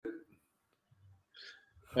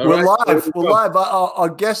All We're right, live. We're live. Our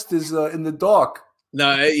guest is in the dark.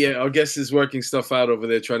 No, yeah, our guest is working stuff out over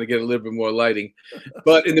there, trying to get a little bit more lighting.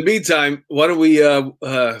 But in the meantime, why don't we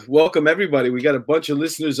welcome everybody? We got a bunch of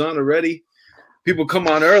listeners on already. People come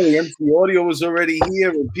on early. MC Audio was already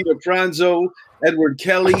here, and Peter Franzo, Edward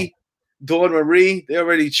Kelly, Dawn Marie. They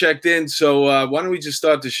already checked in. So why don't we just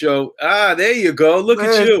start the show? Ah, there you go. Look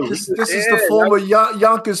at you. This is the former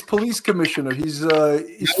Yonkers police commissioner. He's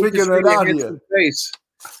figuring it out here. Face.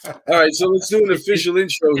 All right, so let's do an official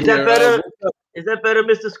intro Is here. that better? Is that better,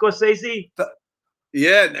 Mr. Scorsese?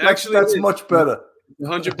 Yeah, actually, that's much better.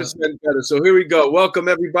 100% better. So here we go. Welcome,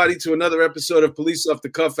 everybody, to another episode of Police Off the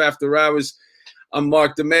Cuff After Hours. I'm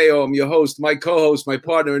Mark DeMeo. I'm your host. My co-host, my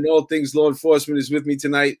partner in all things law enforcement is with me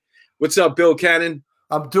tonight. What's up, Bill Cannon?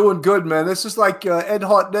 I'm doing good, man. This is like Ed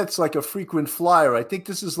Hartnett's like a frequent flyer. I think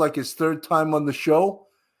this is like his third time on the show.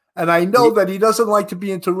 And I know that he doesn't like to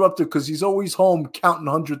be interrupted because he's always home counting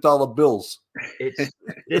 $100 bills.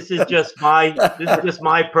 This is just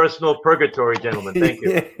my personal purgatory, gentlemen. Thank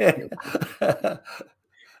you. Yeah.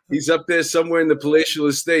 He's up there somewhere in the palatial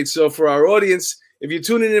estate. So for our audience, if you're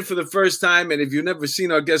tuning in for the first time and if you've never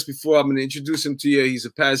seen our guest before, I'm going to introduce him to you. He's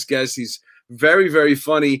a past guest. He's very, very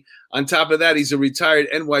funny. On top of that, he's a retired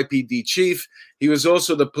NYPD chief. He was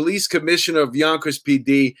also the police commissioner of Yonkers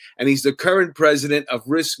PD, and he's the current president of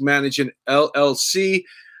Risk Management LLC.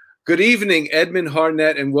 Good evening, Edmund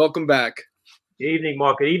Hartnett, and welcome back. Good evening,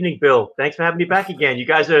 Mark. Good evening, Bill. Thanks for having me back again. You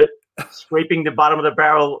guys are scraping the bottom of the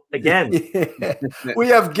barrel again. Yeah. We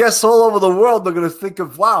have guests all over the world. They're going to think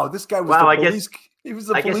of, wow, this guy was the police. He was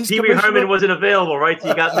the I police guess Pee Wee Herman wasn't available, right? So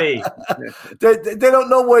you got me. They don't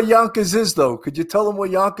know where Yonkers is, though. Could you tell them where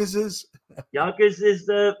Yonkers is? Yonkers is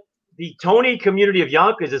the Tony community of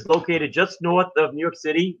Yonkers is located just north of New York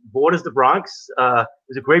City, borders the Bronx.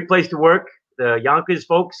 It's a great place to work. The Yonkers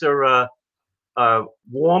folks are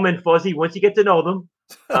warm and fuzzy once you get to know them.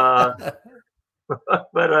 But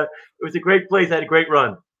it was a great place. I had a great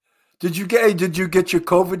run. Did you get your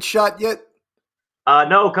COVID shot yet?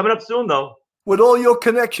 No, coming up soon though. With all your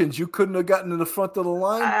connections, you couldn't have gotten in the front of the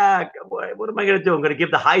line? What am I going to do? I'm going to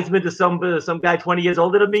give the Heisman to some guy 20 years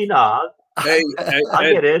older than me? Nah. Hey,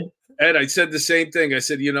 I'll get in. Ed, I said the same thing. I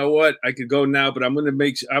said, you know what? I could go now, but I want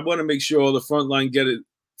to make sure all the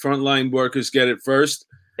frontline workers get it first.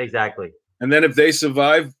 Exactly. And then if they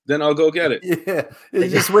survive, then I'll go get it. Yeah. You're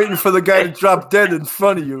just waiting for the guy to drop dead in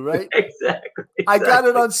front of you, right? Exactly. I got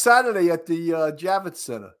it on Saturday at the Javits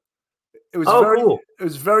Center. It was cool. It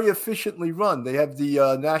was very efficiently run. They have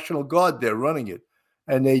the National Guard there running it,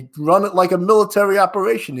 and they run it like a military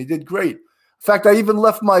operation. They did great. In fact, I even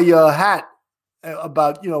left my hat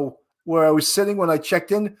about where I was sitting when I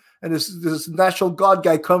checked in, and this National Guard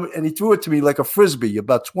guy come and he threw it to me like a frisbee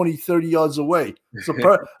about 20, 30 yards away. It's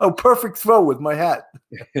a perfect throw with my hat.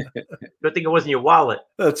 Good thing it wasn't your wallet.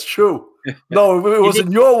 That's true. No, it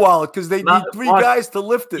wasn't your wallet because they need three guys to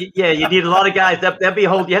lift it. Yeah, you need a lot of guys. That'd be you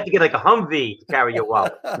have to get like a Humvee to carry your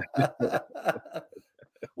wallet.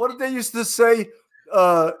 What did they used to say?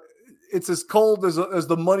 It's as cold as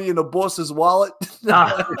the money in a boss's wallet.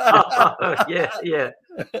 Yeah.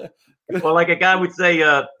 Well, like a guy would say,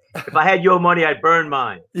 if I had your money, I'd burn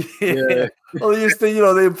mine. Yeah. Well, they used to,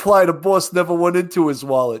 they imply the boss never went into his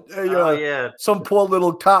wallet. Hey, yeah. Some poor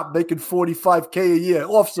little cop making $45K a year.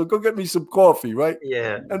 Officer, go get me some coffee, right?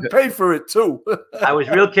 Yeah. And pay for it too. I was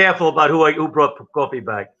real careful about who brought coffee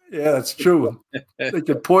back. Yeah, that's true. They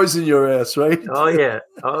could poison your ass, right? Oh yeah.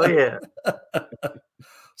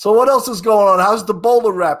 So what else is going on? How's the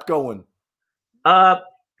bowler rap going?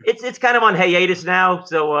 It's kind of on hiatus now,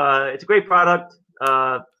 so it's a great product.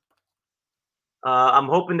 I'm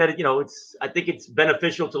hoping that I think it's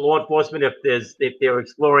beneficial to law enforcement if they're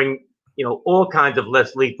exploring all kinds of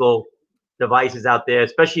less lethal devices out there,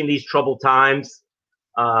 especially in these troubled times.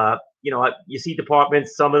 You see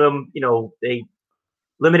departments, some of them, they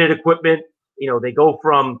limited equipment. They go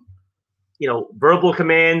from verbal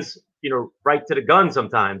commands, right to the gun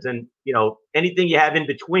sometimes, and anything you have in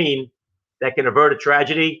between that can avert a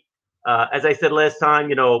tragedy. As I said last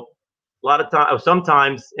time, a lot of times,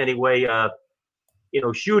 sometimes anyway,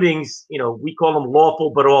 shootings, we call them lawful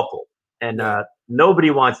but awful, and nobody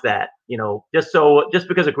wants that. Just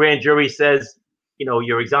because a grand jury says,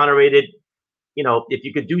 you're exonerated, if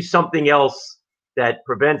you could do something else that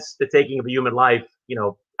prevents the taking of a human life,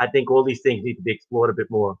 I think all these things need to be explored a bit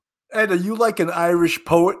more. Ed, are you like an Irish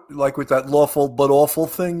poet, like with that lawful but awful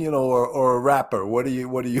thing, or a rapper? What are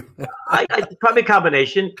you? I probably a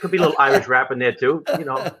combination. Could be a little Irish rap in there too.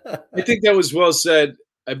 I think that was well said.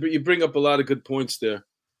 You bring up a lot of good points there.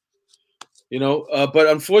 But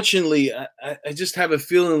unfortunately, I just have a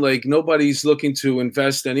feeling like nobody's looking to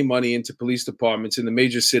invest any money into police departments in the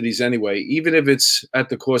major cities anyway, even if it's at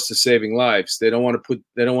the cost of saving lives. They don't want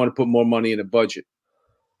to put more money in a budget.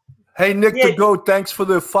 Hey, Nick the Goat, thanks for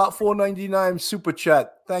the $4.99 super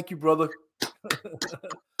chat. Thank you, brother.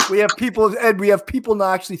 We have people, Ed. We have people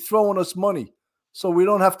now actually throwing us money, so we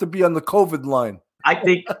don't have to be on the COVID line. I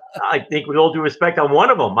think with all due respect, I'm one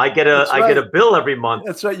of them. I get a bill every month.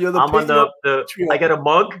 That's right. You're the I'm on the I get a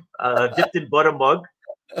mug, dipped in butter mug.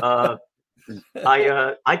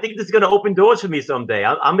 I think this is going to open doors for me someday.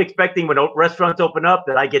 I'm expecting when restaurants open up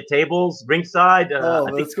that I get tables ringside. I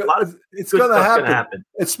think it's going to happen,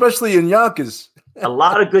 especially in Yonkers. A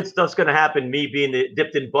lot of good stuff's going to happen. Me being the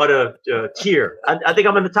dipped in butter tier. I think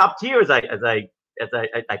I'm in the top tier as I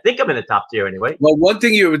think I'm in the top tier anyway. Well, one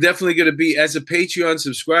thing you're definitely going to be, as a Patreon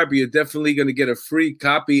subscriber, you're definitely going to get a free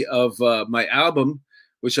copy of my album,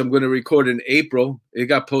 which I'm going to record in April. It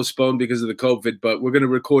got postponed because of the COVID, but we're going to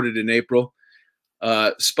record it in April.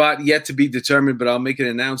 Spot yet to be determined, but I'll make an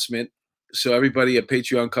announcement. So everybody at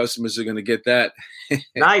Patreon customers are going to get that.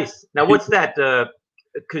 Nice. Now, what's that?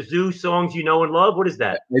 Kazoo songs you know and love? What is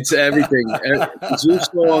that? It's everything. Kazoo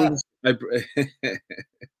songs. I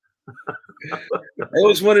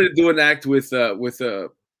always wanted to do an act with a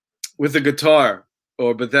guitar,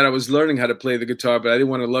 but then I was learning how to play the guitar, but I didn't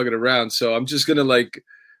want to lug it around. So I'm just gonna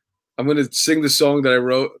I'm gonna sing the song that I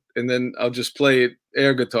wrote, and then I'll just play it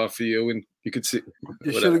air guitar for you, and you can see.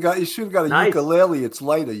 You should have got a ukulele. It's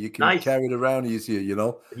lighter. You can carry it around easier.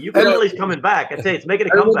 Ukulele's coming back. I say it's making a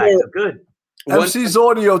comeback. So good. MC's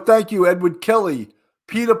Audio. Thank you, Edward Kelly,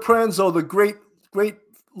 Peter Pranzo, the great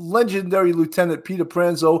legendary Lieutenant Peter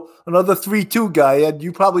Pranzo, another 3-2 guy. Ed,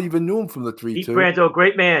 you probably even knew him from the 3-2. Pete Pranzo,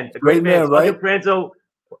 great man. Great man, right?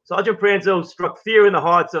 Sergeant Pranzo struck fear in the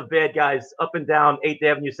hearts of bad guys up and down 8th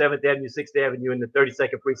Avenue, 7th Avenue, 6th Avenue in the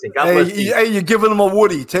 32nd Precinct. God bless you. Hey, you're giving him a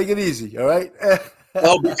Woody. Take it easy, all right?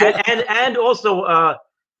 and also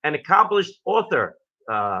an accomplished author.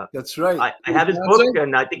 That's right. I have his book,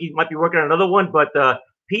 and I think he might be working on another one, but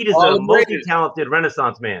Pete is a multi-talented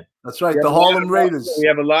Renaissance man. That's right. The Harlem Raiders. We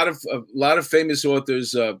have a lot of famous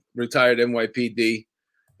authors, retired NYPD,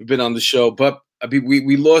 who've been on the show. But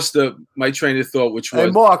we lost my train of thought, which was. Hey,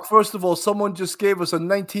 Mark. First of all, someone just gave us a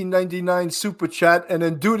 1999 super chat, and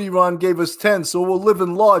then Duty Ron gave us 10. So we'll live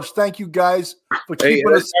in large. Thank you guys for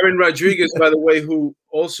keeping us. Aaron Rodriguez, by the way, who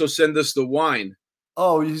also sent us the wine.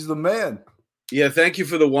 Oh, he's the man. Yeah, thank you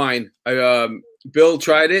for the wine. Bill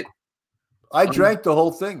tried it. I drank the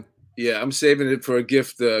whole thing. Yeah, I'm saving it for a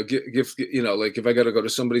gift. Gift, like if I got to go to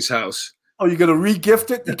somebody's house. Oh, you're gonna re-gift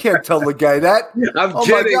it? You can't tell the guy that. I'm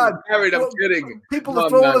kidding, Harry. I'm kidding. People are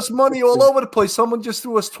throwing us money all over the place. Someone just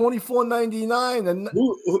threw us $24.99, and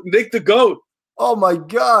Nick the Goat. Oh my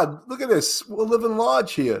God! Look at this. We're living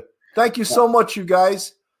large here. Thank you so much, you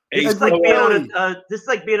guys. It's like this is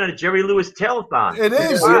like being on a Jerry Lewis telethon. It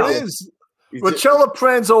is. Wow. It is. Rochella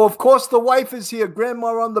Pranzo, of course, the wife is here. Grandma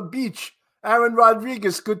on the beach. Aaron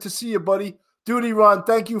Rodriguez, good to see you, buddy. Duty Ron,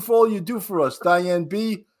 thank you for all you do for us. Diane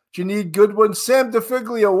B, Janine Goodwin, Sam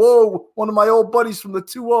DeFiglio, whoa, one of my old buddies from the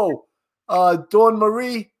 2-0. Dawn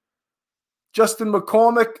Marie, Justin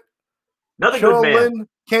McCormick, another good man. Lynn,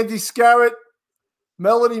 Candy Scarrett,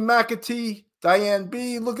 Melody McAtee, Diane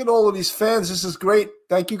B. Look at all of these fans. This is great.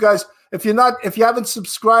 Thank you guys. If you haven't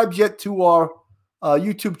subscribed yet to our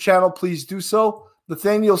YouTube channel, please do so.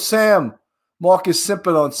 Nathaniel Sam. Mark is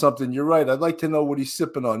sipping on something. You're right. I'd like to know what he's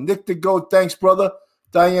sipping on. Nick the Goat, thanks, brother.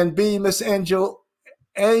 Diane B, Miss Angela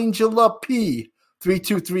P,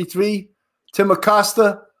 3233. Tim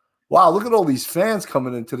Acosta. Wow, look at all these fans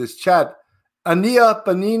coming into this chat. Ania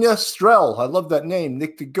Benina Strell. I love that name.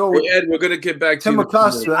 Nick the Goat. Hey, Ed, we're going to get back to Tim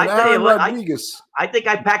Acosta and Aaron Rodriguez. I think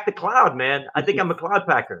I packed the cloud, man. I think I'm a cloud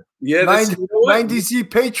packer. Yeah,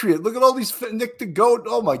 90Z Patriot. Look at all these Nick the Goat.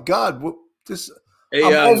 Oh, my God.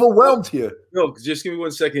 I'm overwhelmed here. No, just give me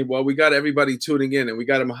 1 second. While we got everybody tuning in, and we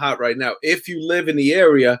got them hot right now. If you live in the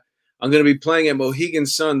area, I'm going to be playing at Mohegan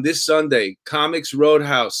Sun this Sunday. Comics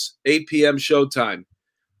Roadhouse, 8 p.m. showtime.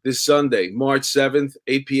 This Sunday, March 7th,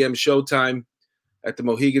 8 p.m. showtime at the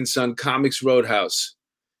Mohegan Sun Comics Roadhouse.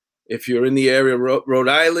 If you're in the area, Rhode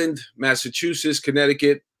Island, Massachusetts,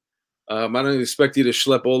 Connecticut, I don't expect you to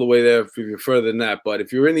schlep all the way there if you're further than that. But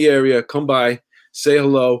if you're in the area, come by, say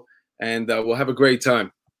hello, and we'll have a great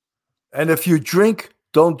time. And if you drink,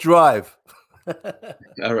 don't drive.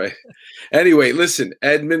 All right. Anyway, listen,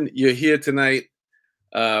 Edmund, you're here tonight.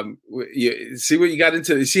 You see what you got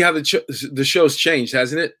into. You see how the show's changed,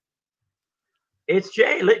 hasn't it? It's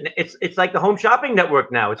Jay. It's like the Home Shopping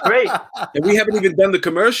Network now. It's great. And we haven't even done the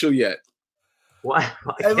commercial yet. What?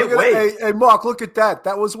 Hey, look at hey, Mark, look at that.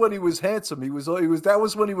 That was when he was handsome. That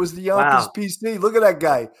was when he was the Yonkers PC. Look at that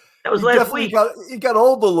guy. That was last week. He got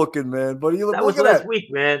older looking, man. But that was last week,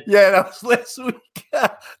 man. Yeah, that was last week.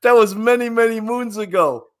 That was many, many moons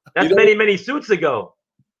ago. That's many suits ago.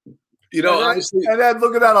 Honestly, and then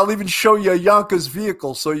look at that. I'll even show you a Yonkers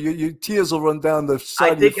vehicle, so your tears will run down the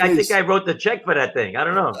side of your face. I think I wrote the check for that thing. I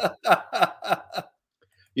don't know.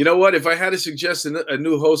 You know what? If I had to suggest a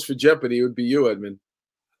new host for Jeopardy, it would be you, Edmund.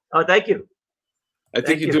 Oh, thank you. I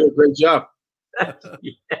think you do a great job.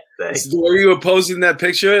 Yeah, thanks. Were you opposing that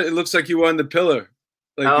picture? It looks like you were on the pillar.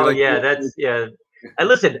 And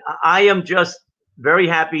listen, I am just very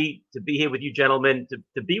happy to be here with you gentlemen.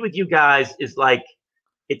 To be with you guys is like,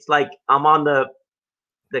 it's like I'm on the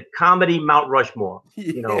comedy Mount Rushmore.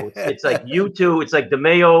 Yeah. It's like you two. It's like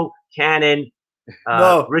DeMeo, Cannon,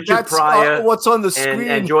 Richard Pryor. What's on the screen?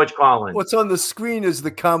 And George Carlin. What's on the screen is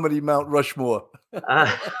the comedy Mount Rushmore.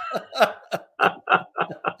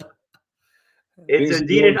 It's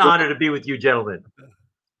indeed an honor to be with you gentlemen.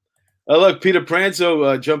 Look, Peter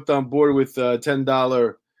Pranzo jumped on board with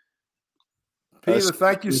 $10. Peter,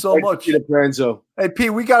 thank you so much. Peter Pranzo. Hey, Pete,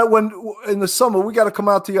 in the summer, we got to come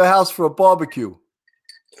out to your house for a barbecue.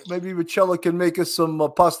 Maybe Richella can make us some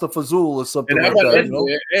pasta fazool or something like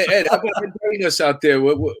that. Ed, how about joining us out there?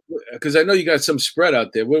 Because I know you got some spread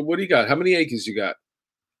out there. What do you got? How many acres you got?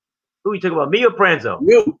 Who are you talking about, me or Pranzo?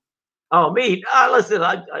 You. Oh, me. Listen,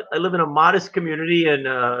 I live in a modest community in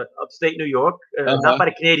upstate New York, not by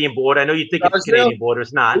the Canadian border. I know you think it's the Canadian border.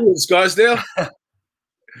 It's not. In Scarsdale?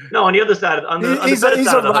 No, on the other side. He's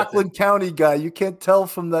a Rockland County guy. You can't tell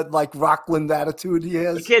from that Rockland attitude he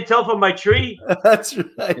has. You can't tell from my tree. That's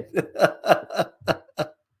right. It's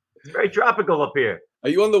very tropical up here. Are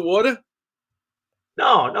you on the water?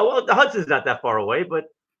 No. Well, the Hudson's not that far away, but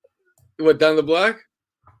what, down the block?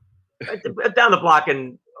 Down the block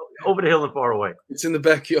and over the hill and far away. It's in the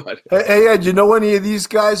backyard. Hey Ed, you know any of these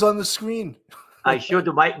guys on the screen? I sure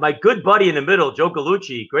do. My good buddy in the middle, Joe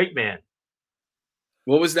Gallucci, great man.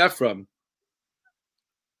 What was that from?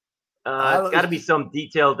 It's got to be some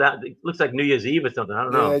detailed. It looks like New Year's Eve or something. I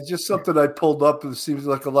don't know. Yeah, just something I pulled up. It seems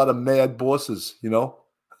like a lot of mad bosses,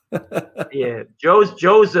 Yeah,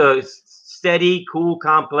 Joe's a steady, cool,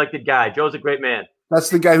 calm, collected guy. Joe's a great man. That's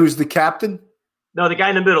the guy who's the captain? No, the guy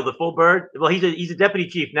in the middle, the full bird. Well, he's a deputy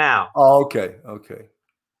chief now. Oh, okay.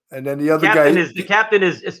 And then the other the captain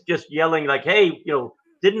is just yelling like, "Hey,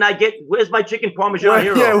 where's my chicken parmesan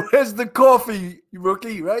hero? Yeah, where's the coffee,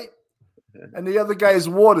 rookie, right?" And the other guy is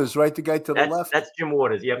Waters, right? The guy to the left. That's Jim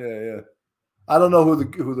Waters. Yep. Yeah. I don't know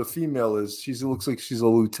who the female is. She looks like she's a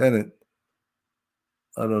lieutenant.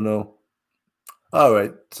 I don't know. All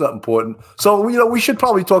right, it's not important. So we should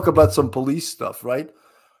probably talk about some police stuff, right?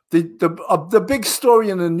 The big story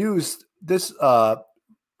in the news in the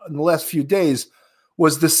last few days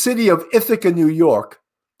was the city of Ithaca, New York,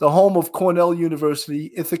 the home of Cornell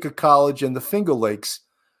University, Ithaca College, and the Finger Lakes.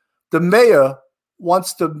 The mayor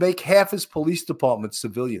wants to make half his police department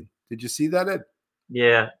civilian. Did you see that, Ed?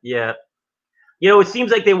 Yeah. It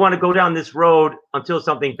seems like they want to go down this road until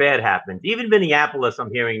something bad happens. Even Minneapolis,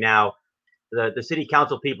 I'm hearing now, the city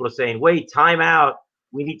council people are saying, wait, time out.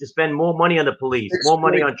 We need to spend more money on the police, more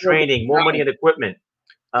money on training, more money on equipment.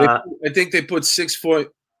 I think they put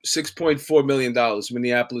 $6.4 million.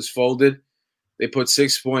 Minneapolis folded. They put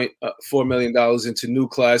 $6.4 million into new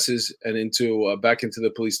classes and into back into the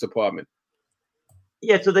police department.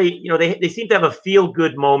 Yeah, so they seem to have a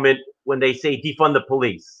feel-good moment when they say defund the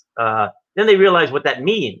police. Then they realize what that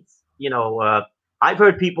means. I've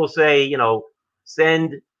heard people say, don't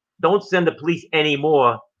send the police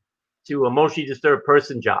anymore to emotionally disturbed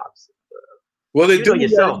person jobs. Well, they do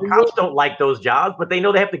yourself. Cops don't like those jobs, but they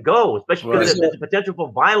know they have to go, especially because there's potential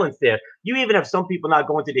for violence there. You even have some people now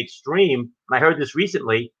going to the extreme. And I heard this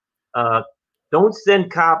recently. Don't send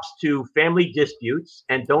cops to family disputes,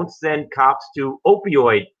 and don't send cops to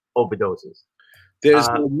opioid overdoses. There's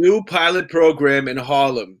a new pilot program in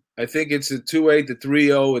Harlem. I think it's the 2.8, the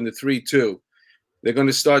 3.0, and the 3.2. They're going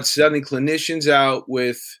to start sending clinicians out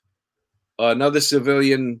with another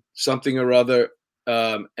civilian something or other,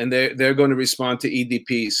 and they're going to respond to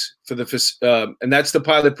EDPs and that's the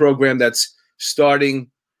pilot program that's starting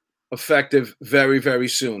effective very, very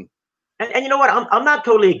soon. And you know what? I'm not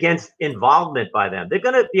totally against involvement by them. They're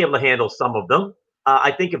going to be able to handle some of them.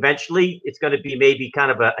 I think eventually it's going to be maybe kind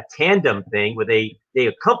of a tandem thing where they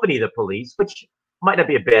accompany the police, which might not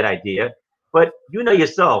be a bad idea. But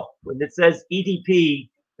yourself, when it says EDP,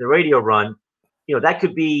 the radio run, that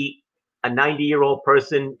could be a 90-year-old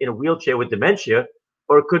person in a wheelchair with dementia,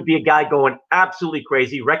 or it could be a guy going absolutely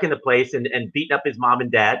crazy, wrecking the place and beating up his mom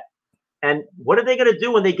and dad. And what are they going to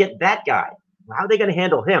do when they get that guy? How are they going to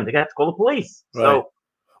handle him? They're going to have to call the police. Right. So,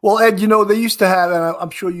 well, Ed, they used to have, and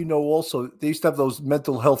I'm sure also, they used to have those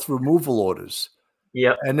mental health removal orders.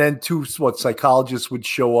 Yeah. And then psychologists would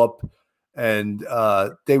show up, and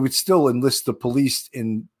they would still enlist the police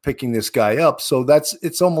in picking this guy up. So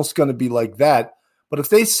it's almost going to be like that. But if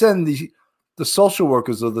they send the social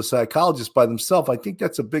workers or the psychologists by themselves, I think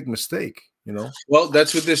that's a big mistake, Well,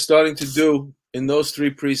 that's what they're starting to do in those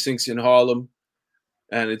 3 precincts in Harlem,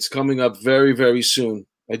 and it's coming up very, very soon.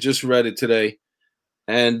 I just read it today,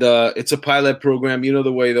 and it's a pilot program. You know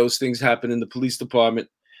the way those things happen in the police department.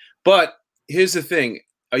 But here's the thing.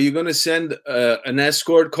 Are you going to send an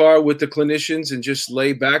escort car with the clinicians and just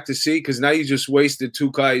lay back to see? Because now you just wasted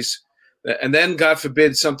 2 guys, and then, God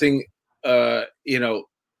forbid, something,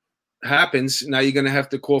 happens. Now you're going to have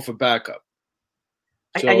to call for backup.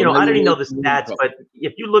 So, I don't even know the stats, but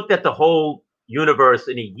if you looked at the whole universe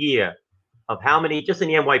in a year of how many, just in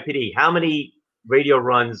the NYPD, how many radio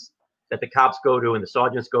runs that the cops go to and the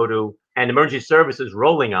sergeants go to and emergency services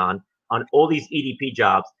rolling on all these EDP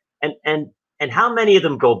jobs, and how many of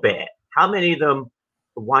them go bad? How many of them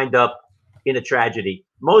wind up in a tragedy?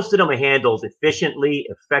 Most of them are handled efficiently,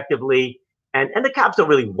 effectively, and the cops don't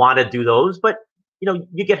really want to do those, but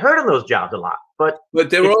you get hurt on those jobs a lot. But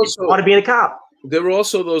there were also want to be a cop. There were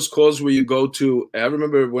also those calls where you go to. I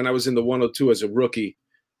remember when I was in the 102 as a rookie,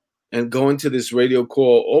 and going to this radio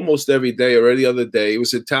call almost every day or any other day. It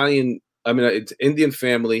was it's Indian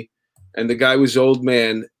family, and the guy was old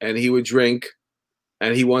man, and he would drink,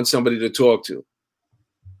 and he wants somebody to talk to.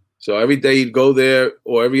 So every day you'd go there,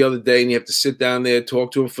 or every other day, and you have to sit down there,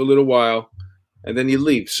 talk to him for a little while, and then you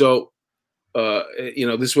leave. So,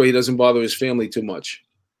 this way he doesn't bother his family too much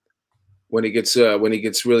when he gets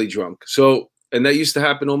really drunk. So. And that used to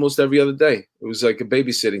happen almost every other day. It was like a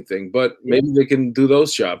babysitting thing, but maybe they can do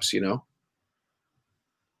those jobs,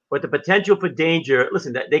 But the potential for danger,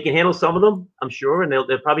 listen, they can handle some of them, I'm sure, and they'll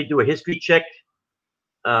probably do a history check.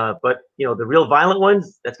 But the real violent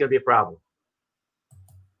ones, that's going to be a problem.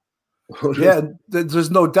 Yeah, there's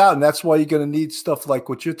no doubt, and that's why you're going to need stuff like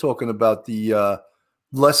what you're talking about, the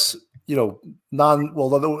less. They don't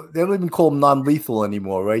even call them non-lethal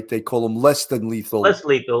anymore, right? They call them less than lethal. Less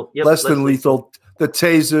lethal. Yep, less than lethal. The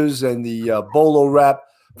tasers and the bolo wrap.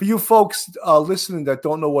 For you folks listening that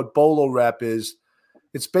don't know what bolo wrap is,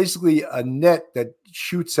 it's basically a net that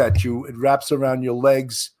shoots at you. It wraps around your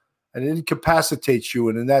legs and it incapacitates you.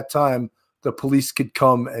 And in that time, the police could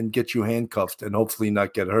come and get you handcuffed and hopefully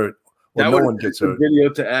not get hurt. Well, no one gets hurt. Video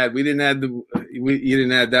to add. We didn't add you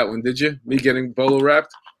didn't add that one, did you? Me getting bolo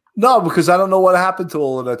wrapped? No, because I don't know what happened to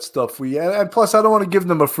all of that stuff. And plus, I don't want to give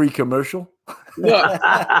them a free commercial. No,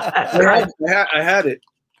 I had it.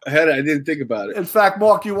 I didn't think about it. In fact,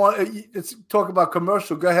 Mark, let's talk about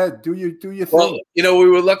commercial. Go ahead. Do your thing. Well, we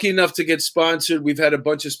were lucky enough to get sponsored. We've had a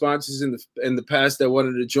bunch of sponsors in the past that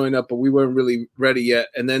wanted to join up, but we weren't really ready yet.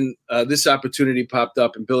 And then this opportunity popped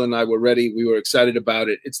up, and Bill and I were ready. We were excited about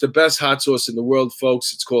it. It's the best hot sauce in the world,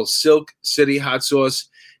 folks. It's called Silk City Hot Sauce.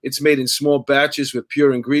 It's made in small batches with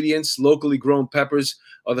pure ingredients. Locally grown peppers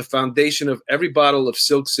are the foundation of every bottle of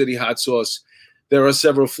Silk City hot sauce. There are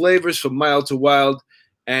several flavors from mild to wild,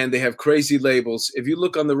 and they have crazy labels. If you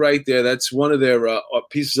look on the right there, that's one of their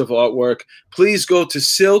pieces of artwork. Please go to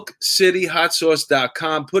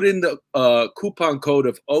silkcityhotsauce.com. Put in the coupon code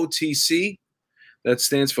of OTC. That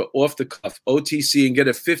stands for off the cuff, OTC, and get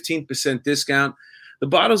a 15% discount. The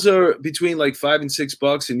bottles are between like $5 and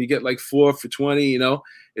 $6, and you get like 4 for $20.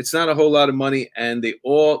 It's not a whole lot of money, and they're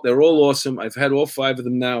all awesome. I've had all 5 of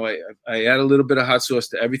them now. I add a little bit of hot sauce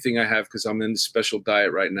to everything I have because I'm in the special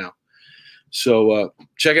diet right now. So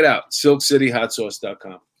check it out,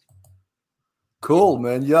 silkcityhotsauce.com. Cool,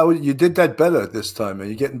 man. Yeah, you did that better this time, man.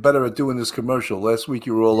 You're getting better at doing this commercial. Last week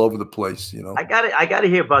you were all over the place. I got to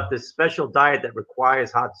hear about this special diet that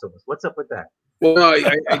requires hot sauce. What's up with that? Well,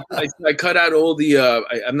 I cut out all the.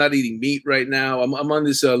 I'm not eating meat right now. I'm on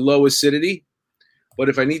this low acidity, but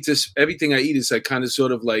if I need to, everything I eat is like kind of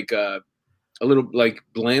sort of like a little like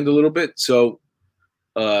bland a little bit. So,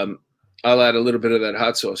 I'll add a little bit of that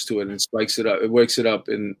hot sauce to it, and it spikes it up. It wakes it up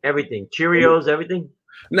and everything. Cheerios, everything.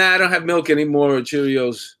 Nah, I don't have milk anymore or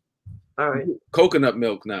Cheerios. All right. Coconut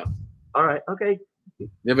milk now. All right. Okay. You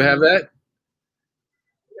ever have that?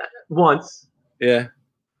 Once. Yeah.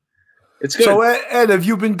 It's good. So, Ed, have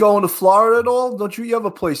you been going to Florida at all? Don't you have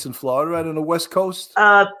a place in Florida, right on the West Coast?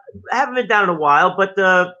 I haven't been down in a while, but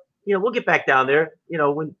we'll get back down there. We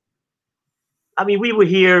were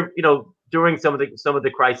here, during some of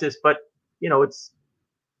the crisis, but we'll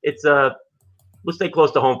stay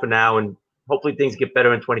close to home for now, and hopefully things get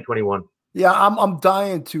better in 2021. Yeah, I'm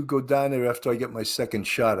dying to go down there after I get my second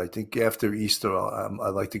shot. I think after Easter,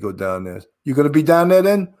 I'd like to go down there. You going to be down there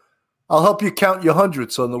then? I'll help you count your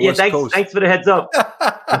hundreds on the West Coast. Thanks for the heads up.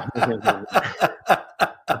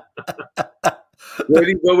 Where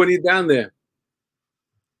do you go when you're down there?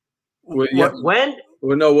 When?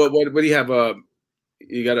 Well, no. What do you have?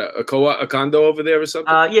 You got a condo over there or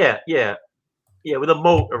something? Yeah, with a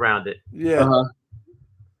moat around it. Yeah.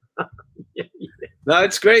 No,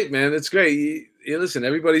 it's great, man. It's great. You listen,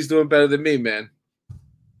 everybody's doing better than me, man.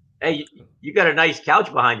 Hey, you got a nice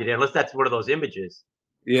couch behind you there, unless that's one of those images.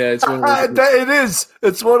 Yeah, it's one of those. It is.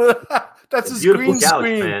 It's one of that's his green couch,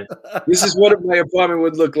 screen. Man. This is what my apartment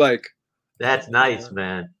would look like. That's nice,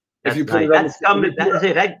 man. That's if you put nice.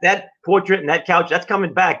 That portrait and that couch, that's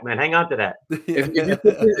coming back, man. Hang on to that.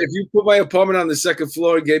 If you put my apartment on the second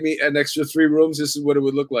floor and gave me an extra 3 rooms, this is what it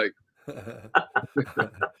would look like.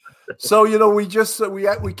 So, we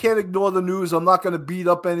can't ignore the news. I'm not going to beat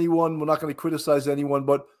up anyone. We're not going to criticize anyone.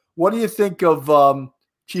 But what do you think of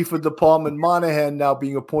Chief of Department Monahan now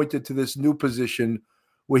being appointed to this new position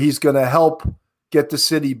where he's going to help get the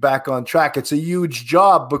city back on track? It's a huge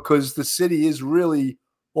job because the city is really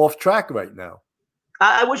off track right now.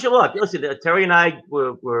 I wish you luck. Listen, Terry and I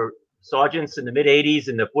were sergeants in the mid-'80s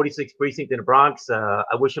in the 46th precinct in the Bronx. I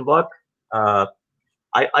wish him luck.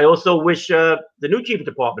 I also wish the new chief of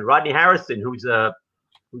department, Rodney Harrison, who's an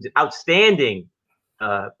outstanding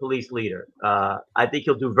police leader. I think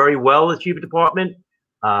he'll do very well as chief of department.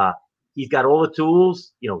 He's got all the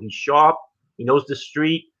tools. He's sharp. He knows the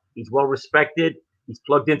street. He's well respected. He's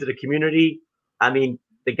plugged into the community. I mean,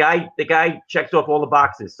 the guy checks off all the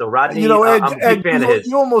boxes. So Rodney, Ed, I'm a big fan of his.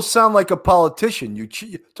 You almost sound like a politician. You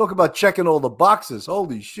talk about checking all the boxes.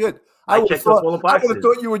 Holy shit. I would have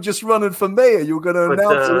thought you were just running for mayor. You were going to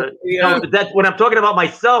announce it. That's when I'm talking about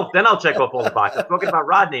myself. Then I'll check off all the boxes. I'm talking about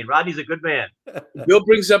Rodney. Rodney's a good man. Bill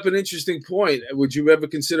brings up an interesting point. Would you ever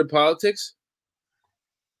consider politics?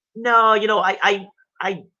 No, I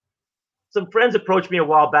some friends approached me a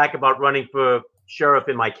while back about running for sheriff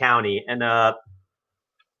in my county, and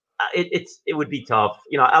it would be tough.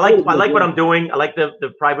 I like what I'm doing. I like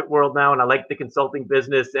the private world now, and I like the consulting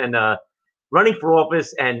business, and running for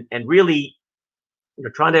office and really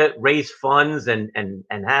trying to raise funds and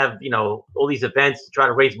have all these events to try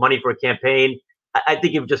to raise money for a campaign. I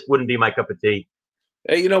think it just wouldn't be my cup of tea.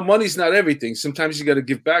 Hey, money's not everything. Sometimes you got to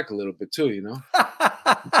give back a little bit too,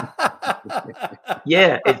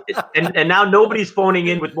 Yeah, and now nobody's phoning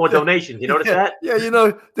in with more donations. You notice that? Yeah,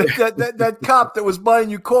 that cop that was buying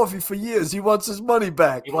you coffee for years, he wants his money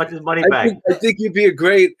back. He wants his money back. I think you'd be a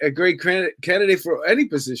great candidate for any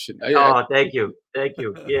position. Thank you.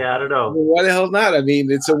 Yeah, I don't know. Why the hell not? I mean,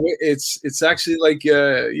 it's actually like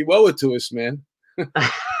you owe it to us, man.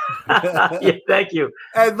 Yeah, thank you.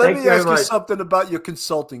 And let me ask you something about your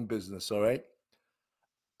consulting business. All right.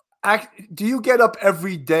 Do you get up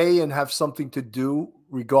every day and have something to do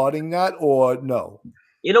regarding that, or no?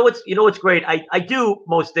 What's great. I do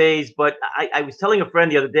most days, but I was telling a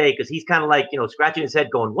friend the other day, because he's kind of like scratching his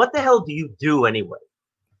head, going, "What the hell do you do anyway?"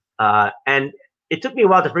 And it took me a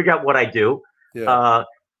while to figure out what I do. Yeah.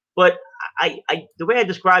 But the way I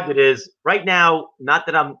described it is, right now, not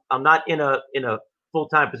that I'm not in a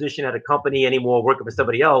full-time position at a company anymore, working for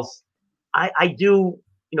somebody else. I do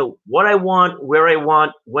what I want, where I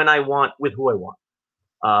want, when I want, with who I want.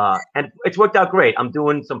 And it's worked out great. I'm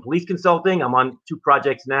doing some police consulting. I'm on 2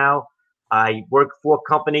 projects now. I work for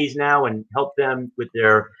companies now and help them with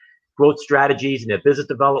their growth strategies and their business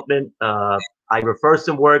development. I refer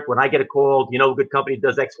some work when I get a call. A good company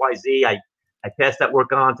does XYZ. I pass that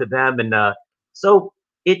work on to them. And so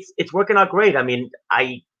it's working out great. I mean,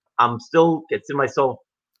 I'm still considering myself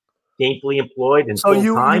gainfully employed and so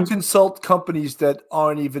you consult companies that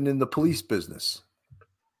aren't even in the police business.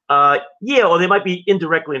 Yeah, or they might be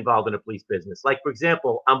indirectly involved in a police business. Like, for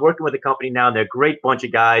example, I'm working with a company now, and they're a great bunch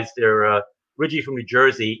of guys. They're originally from New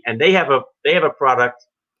Jersey, and they have a product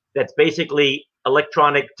that's basically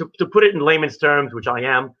electronic. To put it in layman's terms, which I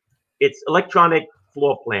am, it's electronic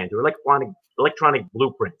floor plans or electronic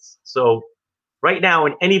blueprints. So right now,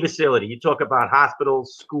 in any facility, you talk about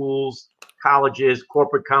hospitals, schools, colleges,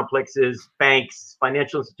 corporate complexes, banks,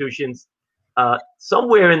 financial institutions,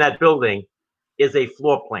 somewhere in that building is a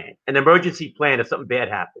floor plan, an emergency plan if something bad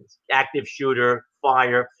happens, active shooter,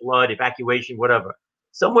 fire, flood, evacuation, whatever.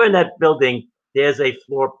 Somewhere in that building, there's a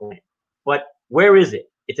floor plan. But where is it?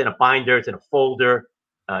 It's in a binder, it's in a folder,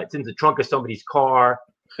 it's in the trunk of somebody's car.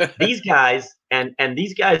 These guys, and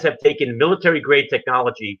these guys have taken military-grade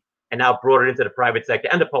technology and now brought it into the private sector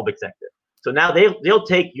and the public sector. So now they'll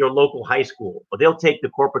take your local high school, or they'll take the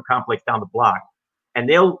corporate complex down the block, and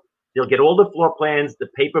they'll They'll get all the floor plans, the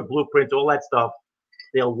paper blueprints, all that stuff.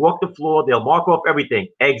 They'll walk the floor. They'll mark off everything: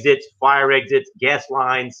 exits, fire exits, gas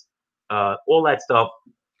lines, all that stuff,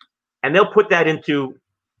 and they'll put that into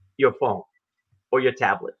your phone or your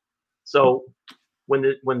tablet. So when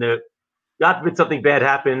the God forbid something bad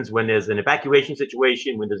happens, when there's an evacuation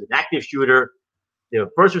situation, when there's an active shooter, the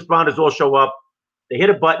first responders all show up. They hit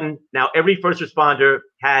a button. Now every first responder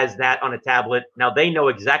has that on a tablet. Now they know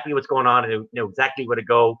exactly what's going on and they know exactly where to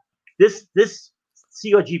go. This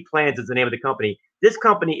CRG Plans is the name of the company. This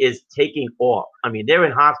company is taking off. I mean, they're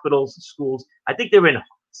in hospitals, schools. I think they're in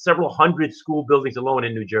several hundred school buildings alone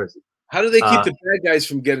in New Jersey. How do they keep the bad guys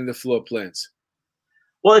from getting the floor plans?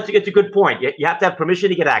 Well, it's a good point. You have to have permission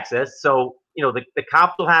to get access. So, the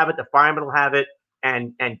cops will have it, the firemen will have it,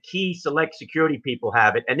 and key select security people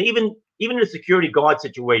have it. And even in a security guard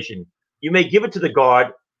situation, you may give it to the guard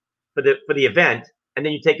for the event, and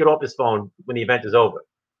then you take it off his phone when the event is over.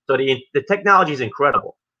 So the technology is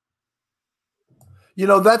incredible.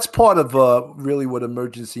 That's part of really what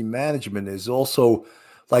emergency management is. Also,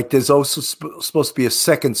 like there's also supposed to be a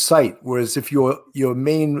second site, whereas if your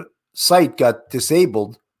main site got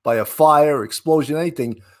disabled by a fire, explosion,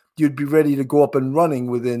 anything, you'd be ready to go up and running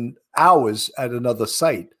within hours at another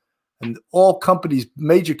site. And all companies,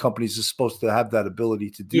 major companies, are supposed to have that ability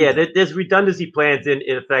to do. Yeah, that. There's redundancy plans in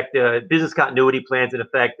effect, business continuity plans in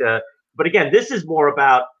effect. But again, this is more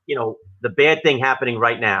about the bad thing happening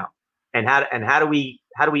right now, and how do we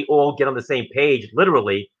all get on the same page,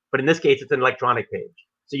 literally. But in this case, it's an electronic page,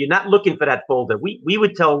 so you're not looking for that folder. We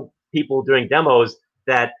would tell people during demos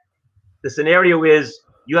that the scenario is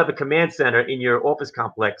you have a command center in your office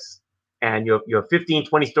complex, and your 15,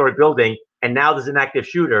 20-story building, and now there's an active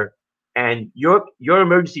shooter, and your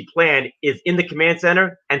emergency plan is in the command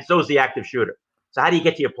center, and so is the active shooter. So how do you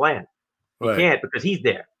get to your plan? You can't, because he's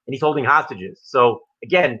there and he's holding hostages. So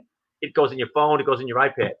again, it goes in your phone, it goes in your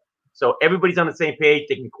iPad. So everybody's on the same page.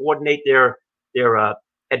 They can coordinate their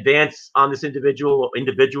advance on this individual or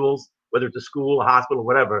individuals, whether it's a school, a hospital,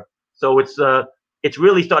 whatever. So it's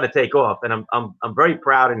really starting to take off, and I'm very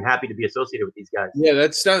proud and happy to be associated with these guys. Yeah,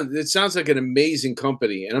 it sounds like an amazing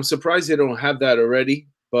company, and I'm surprised they don't have that already.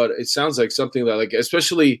 But it sounds like something that, like,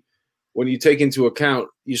 especially when you take into account,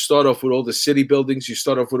 you start off with all the city buildings, you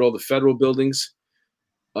start off with all the federal buildings,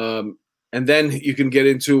 and then you can get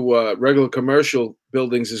into regular commercial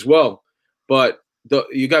buildings as well. But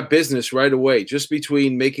you got business right away, just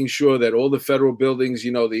between making sure that all the federal buildings,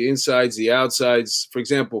 the insides, the outsides, for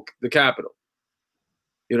example, the Capitol.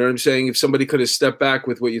 You know what I'm saying? If somebody could have stepped back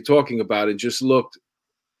with what you're talking about and just looked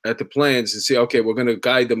at the plans and say, okay, we're going to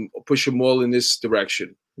guide them, push them all in this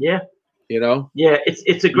direction. Yeah. Yeah,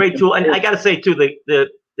 it's a great tool. And I got to say, too, the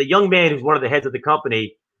young man who's one of the heads of the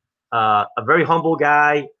company, a very humble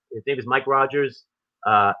guy. His name is Mike Rogers.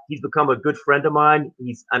 He's become a good friend of mine.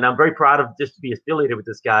 And I'm very proud of just to be affiliated with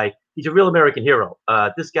this guy. He's a real American hero.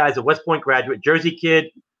 This guy's a West Point graduate, Jersey kid,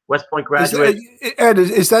 West Point graduate. Ed,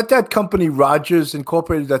 is that company Rogers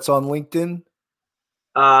Incorporated that's on LinkedIn?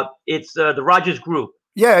 It's the Rogers Group.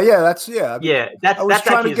 Yeah. I was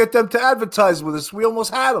trying to get them to advertise with us. We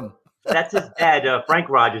almost had them. That's his dad, Frank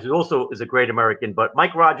Rogers, who also is a great American. But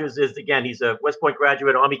Mike Rogers he's a West Point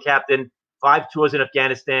graduate, Army captain, 5 tours in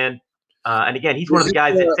Afghanistan. And again, he's one of the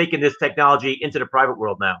guys that's taken this technology into the private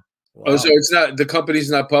world now. Wow. Oh, so the company's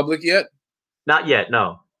not public yet? Not yet,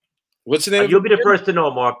 no. What's the name? You'll be the first to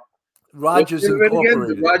know, Mark. Rogers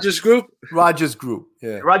Incorporated. The Rogers Group? Rogers Group,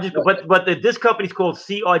 yeah. Rogers Group, but this company's called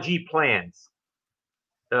CRG Plans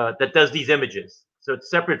that does these images. So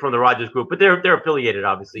it's separate from the Rogers Group, but they're affiliated,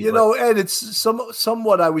 obviously. Ed, it's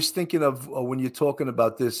somewhat I was thinking of when you're talking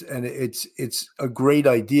about this, and it's a great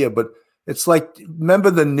idea, but it's like,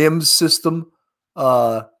 remember the NIMS system,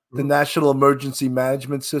 the National Emergency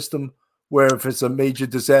Management System, where if it's a major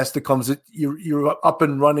disaster comes, you're up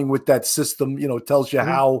and running with that system, tells you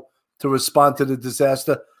how to respond to the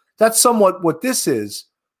disaster. That's somewhat what this is,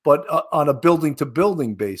 but on a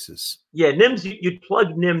building-to-building basis. Yeah, NIMS, you'd plug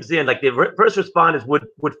NIMS in. Like the first responders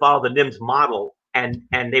would follow the NIMS model, and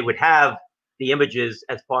they would have the images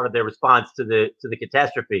as part of their response to the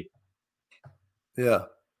catastrophe. Yeah.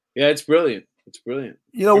 Yeah, it's brilliant. It's brilliant.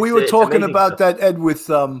 We were talking about that, Ed, with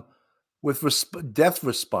death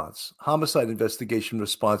response, homicide investigation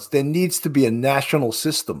response. There needs to be a national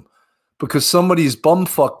system, because some of these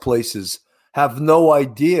bumfuck places have no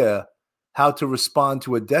idea how to respond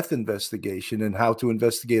to a death investigation and how to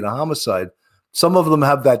investigate a homicide. Some of them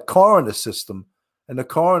have that coroner system, and the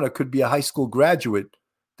coroner could be a high school graduate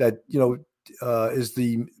that, is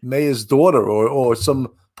the mayor's daughter or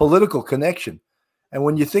some political connection. And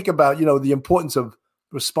when you think about, the importance of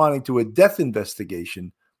responding to a death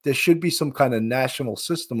investigation, there should be some kind of national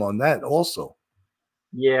system on that also.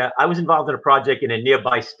 Yeah, I was involved in a project in a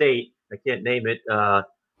nearby state. I can't name it.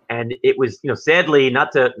 And it was, sadly,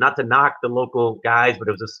 not to knock the local guys, but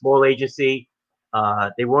it was a small agency.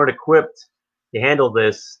 They weren't equipped to handle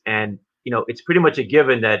this, and it's pretty much a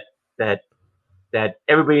given that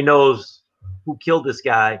everybody knows who killed this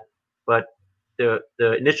guy, but the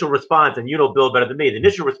initial response, and Bill better than me, the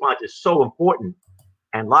initial response is so important,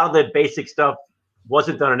 and a lot of the basic stuff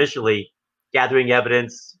wasn't done initially, gathering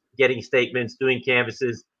evidence, getting statements, doing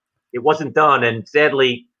canvases. It wasn't done, and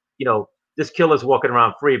sadly, this killer's walking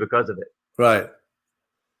around free because of it. Right.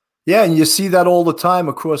 Yeah, and you see that all the time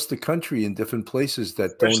across the country in different places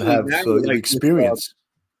that don't have experience.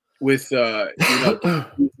 With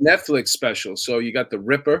Netflix specials. So you got The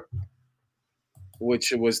Ripper,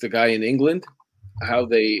 which was the guy in England, how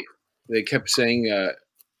they kept saying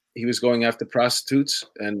he was going after prostitutes,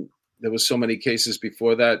 and there was so many cases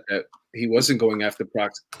before that he wasn't going after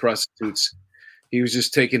prostitutes. He was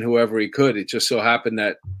just taking whoever he could. It just so happened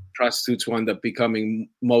that prostitutes wound up becoming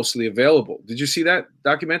mostly available. Did you see that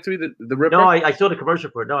documentary, the Ripper? No, I saw the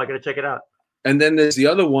commercial for it. No, I got to check it out. And then there's the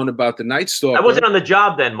other one about the Night Stalker. I wasn't on the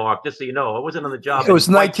job then, Mark, just so you know. I wasn't on the job. It was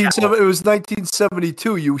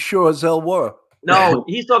 1972. You sure as hell were. No,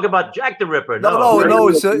 he's talking about Jack the Ripper. No,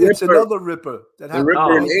 it's another Ripper. The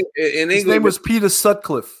Ripper in England. His name was Peter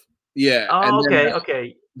Sutcliffe. Yeah. Oh,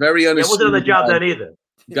 okay. Very unassuming. I wasn't on the job then either.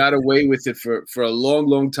 Got away with it for a long,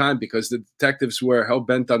 long time because the detectives were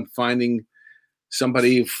hell-bent on finding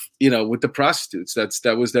somebody, with the prostitutes.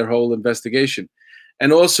 That was their whole investigation.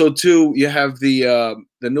 And also, too, you have the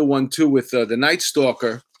new one, too, with the Night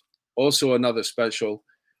Stalker, also another special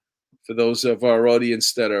for those of our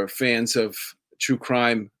audience that are fans of true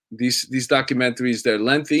crime. These documentaries, they're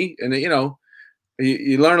lengthy, and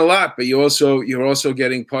you learn a lot, but you're also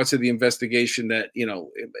getting parts of the investigation that,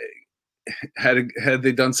 had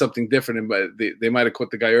they done something different, they might have caught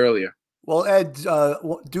the guy earlier. Well, Ed,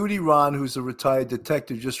 Duty Ron, who's a retired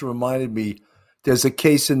detective, just reminded me there's a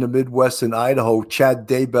case in the Midwest in Idaho, Chad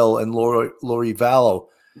Daybell and Lori Vallow,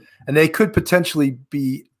 and they could potentially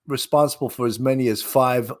be responsible for as many as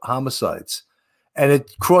 5 homicides. And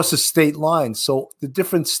it crosses state lines. So the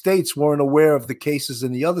different states weren't aware of the cases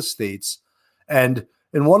in the other states. And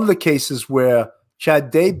in one of the cases where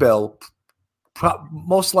Chad Daybell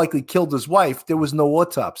most likely killed his wife, there was no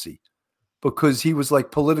autopsy because he was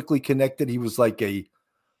politically connected. He was like a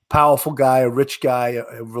powerful guy, a rich guy,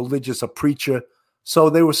 a religious, a preacher. So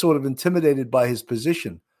they were sort of intimidated by his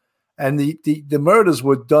position. And the murders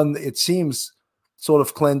were done, it seems, sort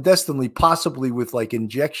of clandestinely, possibly with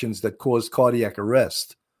injections that caused cardiac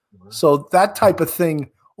arrest. Mm-hmm. So that type of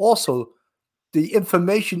thing also, the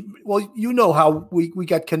information, well, how we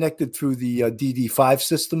got connected through the DD5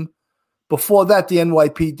 system. Before that, the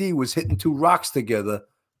NYPD was hitting 2 rocks together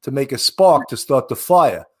to make a spark to start the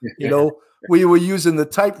fire. We were using the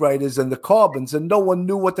typewriters and the carbons, and no one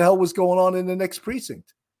knew what the hell was going on in the next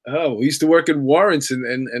precinct. Oh, we used to work in warrants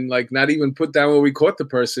and not even put down where we caught the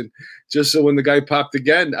person, just so when the guy popped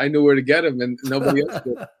again, I knew where to get him and nobody else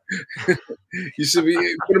did. Used to be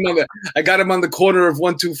put him on I got him on the corner of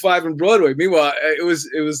 125 and Broadway. Meanwhile, it was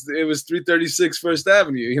 336 First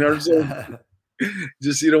Avenue. You know what I'm saying?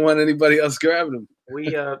 Just you don't want anybody else grabbing him.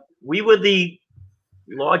 We were the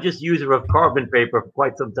largest user of carbon paper for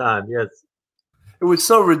quite some time. Yes. It was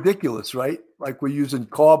so ridiculous, right? We're using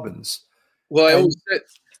carbons. Well, I always said.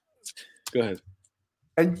 Go ahead.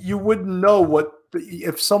 And you wouldn't know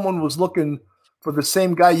if someone was looking for the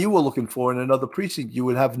same guy you were looking for in another precinct, you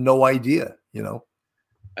would have no idea, I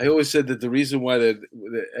always said that the reason why the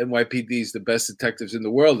NYPD is the best detectives in the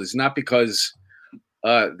world is not because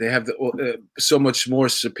they have so much more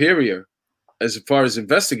superior as far as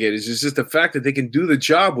investigators. It's just the fact that they can do the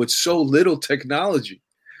job with so little technology.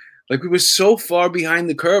 We were so far behind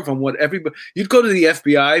the curve on what everybody. You'd go to the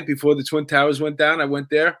FBI before the Twin Towers went down. I went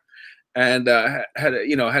there, and had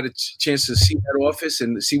a chance to see that office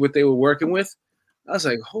and see what they were working with. I was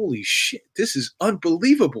like, holy shit, this is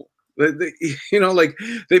unbelievable. They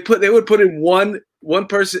would put in one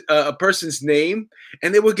person, a person's name,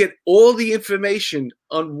 and they would get all the information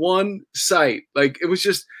on one site. It was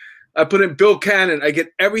just. I put in Bill Cannon. I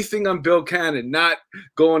get everything on Bill Cannon, not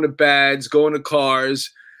going to bads, going to cars.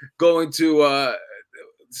 Going to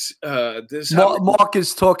this. Mark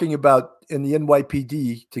is talking about in the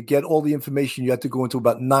NYPD to get all the information. You have to go into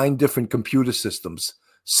about 9 different computer systems.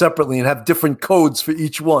 separately and have different codes for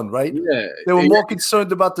each one, right? Yeah. They were more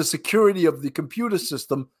concerned about the security of the computer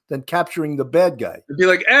system than capturing the bad guy. It'd be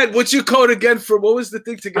like, Ed, what's your code again for what was the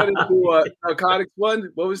thing to get into narcotics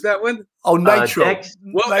one? What was that one? Oh, Nitro.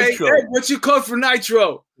 Well, Nitro. Hey, Ed, what's your code for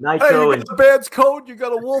Nitro? Nitro, hey, you got a Bad's code, you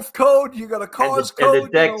got a Wolf code, you got a Cars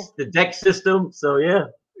code. And the Dex system. So yeah.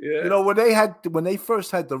 You know, when they first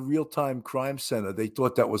had the real-time crime center, they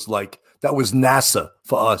thought that was NASA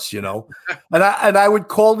for us, you know. and I would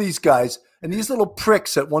call these guys, and these little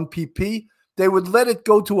pricks at 1PP, they would let it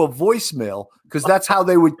go to a voicemail because that's how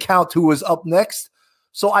they would count who was up next.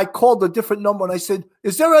 So I called a different number and I said,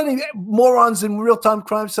 "Is there any morons in real-time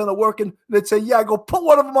crime center working?" And they'd say, "Yeah." I go, "Put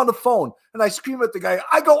one of them on the phone." And I scream at the guy.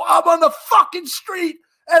 I go, "I'm on the fucking street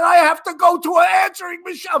and I have to go to an answering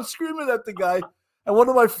machine." I'm screaming at the guy. And one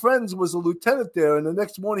of my friends was a lieutenant there. And the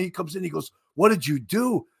next morning he comes in, he goes, "What did you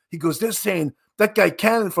do?" He goes, "They're saying that guy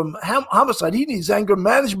Cannon from Homicide, he needs anger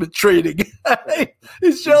management training."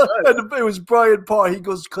 He's just, and it was Brian Parr. He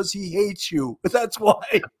goes, "Because he hates you. That's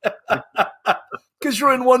why." Because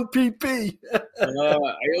you're in 1PP. I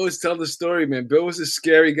always tell the story, man. Bill was a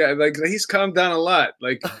scary guy. Like, he's calmed down a lot.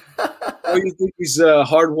 Like, you think he's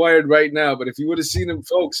hardwired right now. But if you would have seen him,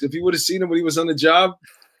 folks, if you would have seen him when he was on the job,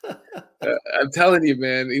 I'm telling you,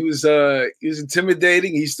 man, he was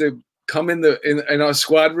intimidating. He used to come in our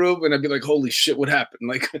squad room, and I'd be like, "Holy shit, what happened?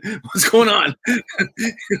 Like, what's going on?"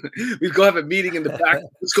 We'd go have a meeting in the back.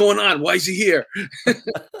 What's going on? Why is he here?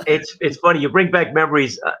 It's funny. You bring back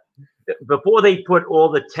memories. Before they put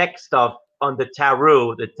all the tech stuff on the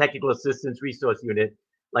TARU, the Technical Assistance Resource Unit,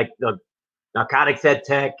 like the narcotics head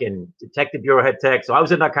tech and detective bureau head tech. So I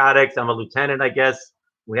was in narcotics. I'm a lieutenant, I guess.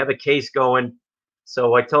 We have a case going.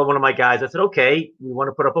 So I told one of my guys, I said, "Okay, we want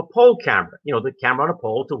to put up a pole camera, you know, the camera on a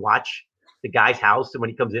pole to watch the guy's house and when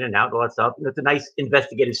he comes in and out and all that stuff." And it's a nice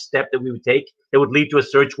investigative step that we would take. It would lead to a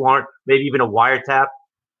search warrant, maybe even a wiretap.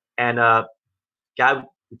 And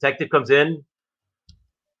detective comes in.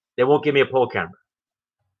 They won't give me a pole camera.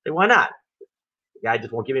 I say, "Why not?" The guy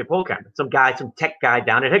just won't give me a pole camera. Some tech guy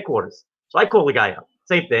down at headquarters. So I call the guy up.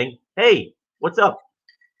 Same thing. "Hey, what's up?"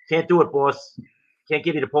 "Can't do it, boss. Can't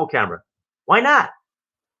give you the pole camera." "Why not?"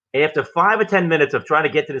 And after 5 or 10 minutes of trying to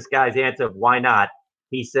get to this guy's answer of why not,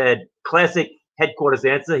 he said, classic headquarters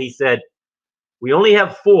answer. He said, "We only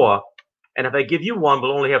have 4, and if I give you 1,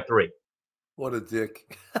 we'll only have 3. What a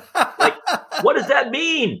dick. Like, what does that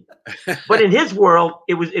mean? But in his world,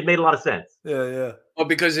 it made a lot of sense. Yeah. Oh,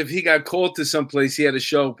 because if he got called to someplace, he had to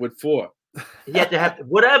show up with 4. He had to have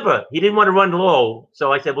whatever. He didn't want to run low.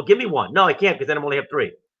 So I said, "Well, give me 1. "No, I can't because then I only have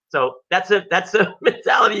 3. So that's a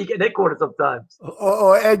mentality you get in headquarters sometimes.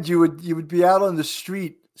 Or Ed, you would be out on the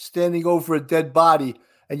street standing over a dead body,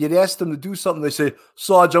 and you'd ask them to do something. They say,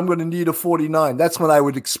 "Sarge, I'm going to need a 49." That's when I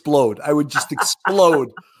would explode. I would just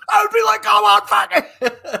explode. I would be like, "Come on, fuck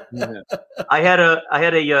it." Yeah. I had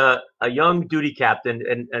a young duty captain,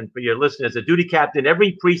 and for your listeners, a duty captain,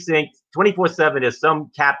 every precinct, 24/7 is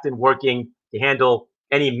some captain working to handle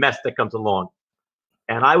any mess that comes along.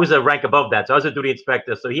 And I was a rank above that. So I was a duty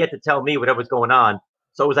inspector. So he had to tell me whatever was going on.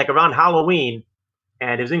 So it was like around Halloween,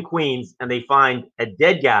 and it was in Queens, and they find a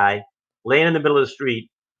dead guy laying in the middle of the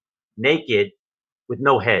street, naked, with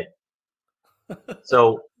no head.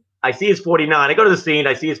 So I see his 49. I go to the scene.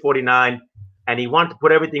 I see his 49, and he wanted to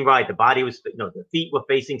put everything right. The body was, the feet were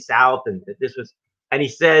facing south, and and he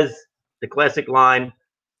says the classic line,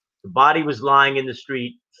 "The body was lying in the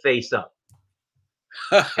street, face up."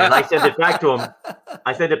 And I sent it back to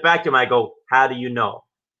him. I go, "How do you know?"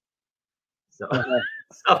 So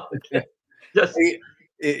just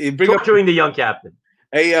torturing the young captain.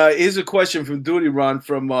 Hey, here's a question from Duty Ron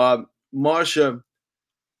from Marsha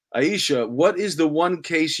Aisha. What is the one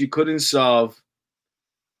case you couldn't solve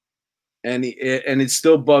and it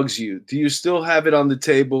still bugs you? Do you still have it on the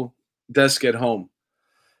table, desk at home?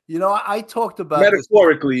 I talked about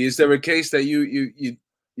metaphorically. Is there a case that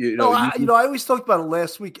I always talked about it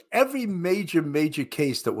last week. Every major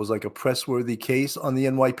case that was like a press-worthy case on the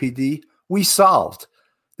NYPD, we solved.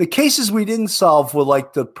 The cases we didn't solve were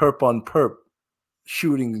like the perp on perp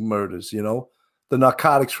shooting murders, the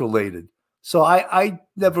narcotics related. So I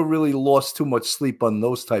never really lost too much sleep on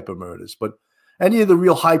those type of murders. But any of the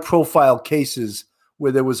real high-profile cases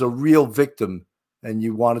where there was a real victim and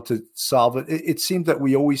you wanted to solve it, it seemed that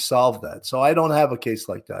we always solved that. So I don't have a case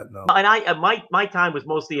like that, no. And my time was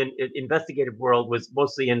mostly in investigative world, was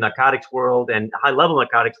mostly in narcotics world and high-level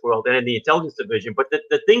narcotics world and in the intelligence division. But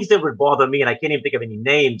the things that would bother me, and I can't even think of any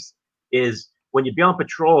names, is when you'd be on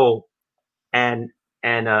patrol and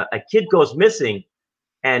a kid goes missing,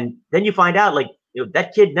 and then you find out,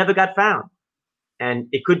 that kid never got found. And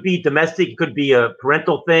it could be domestic, it could be a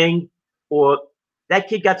parental thing, or that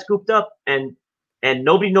kid got scooped up and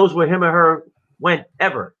nobody knows where him or her went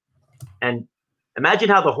ever. And imagine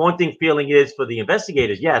how the haunting feeling is for the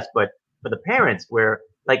investigators, yes, but for the parents, where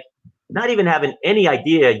like not even having any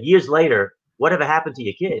idea years later whatever happened to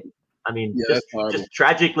your kid. I mean, just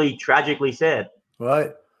tragically sad.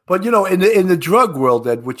 Right. But in the drug world,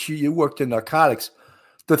 Ed, which you worked in narcotics,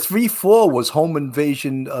 the 3-4 was home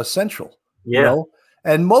invasion central. Yeah.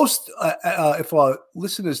 And most, if our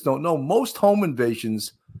listeners don't know, most home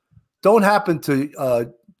invasions don't happen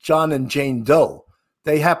to John and Jane Doe.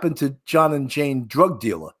 They happen to John and Jane drug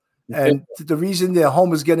dealer. And the reason their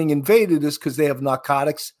home is getting invaded is because they have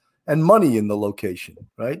narcotics and money in the location,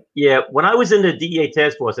 right? Yeah. When I was in the DEA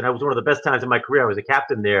task force, and that was one of the best times in my career, I was a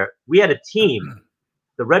captain there. We had a team,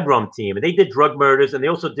 the Red Rum team, and they did drug murders, and they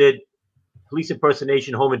also did police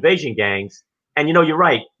impersonation, home invasion gangs. And you're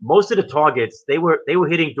right. Most of the targets, they were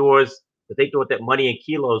hitting doors that they thought that money and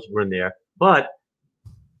kilos were in there, but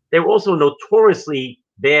they were also notoriously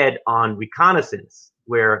bad on reconnaissance,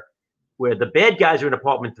 where the bad guys are in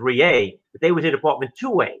apartment 3A, but they would hit apartment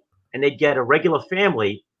 2A, and they'd get a regular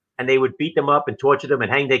family, and they would beat them up and torture them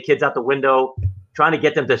and hang their kids out the window, trying to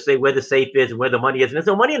get them to say where the safe is and where the money is, and there's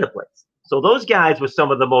no money in the place. So those guys were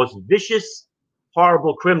some of the most vicious,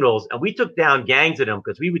 horrible criminals, and we took down gangs of them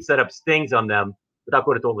because we would set up stings on them, without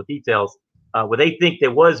going into all the details, where they think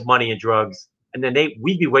there was money and drugs, and then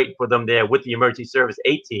we'd be waiting for them there with the emergency service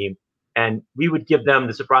A team, and we would give them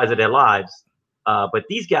the surprise of their lives. But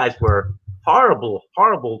these guys were horrible,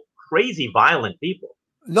 crazy, violent people.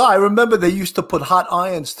 No, I remember they used to put hot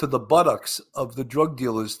irons to the buttocks of the drug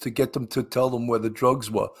dealers to get them to tell them where the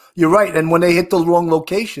drugs were. You're right, and when they hit the wrong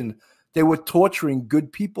location, they were torturing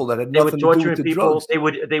good people that had nothing to do with the drugs. They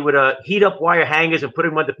would heat up wire hangers and put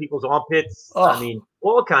them under people's armpits. I mean,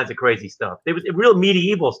 all kinds of crazy stuff. It was real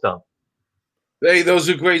medieval stuff. Hey, those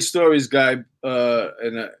are great stories, Guy.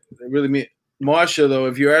 And really mean, Marsha, though,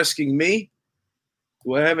 if you're asking me,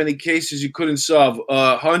 do I have any cases you couldn't solve?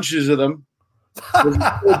 Hundreds of them.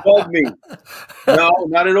 Bug me. No,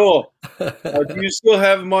 not at all. Do you still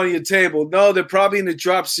have them on your table? No, they're probably in the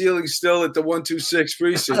drop ceiling still at the 126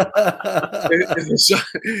 precinct.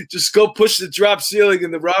 Just go push the drop ceiling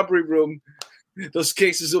in the robbery room. Those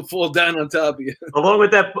cases will fall down on top of you. Along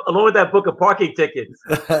with that book of parking tickets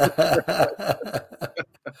that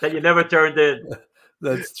you never turned in.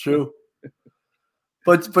 That's true.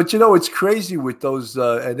 But it's crazy with those.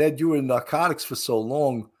 And Ed, you were in narcotics for so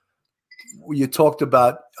long. You talked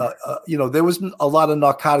about, there was a lot of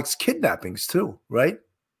narcotics kidnappings too, right?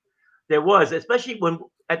 There was, especially when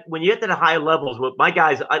you get to the higher levels. With my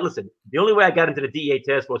guys, listen. The only way I got into the DEA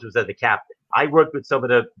task force was as a captain. I worked with some of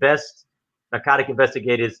the best narcotic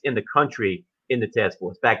investigators in the country in the task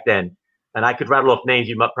force back then, and I could rattle off names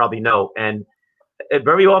you might probably know. And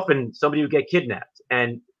very often somebody would get kidnapped,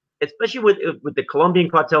 and especially with the Colombian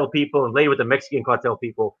cartel people and later with the Mexican cartel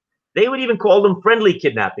people. They would even call them friendly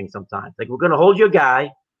kidnapping sometimes. Like, we're going to hold your guy,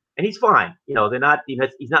 and he's fine. They're not.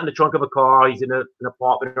 He's not in the trunk of a car. He's in an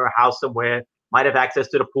apartment or a house somewhere. Might have access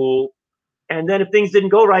to the pool. And then if things didn't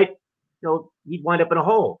go right, he'd wind up in a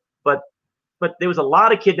hole. But there was a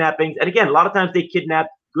lot of kidnappings, and again, a lot of times they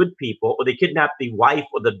kidnapped good people, or they kidnapped the wife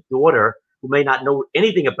or the daughter who may not know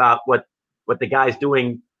anything about what the guy's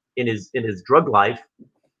doing in his drug life.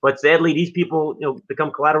 But sadly, these people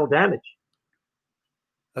become collateral damage.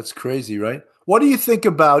 That's crazy, right? What do you think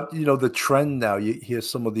about, the trend now? You hear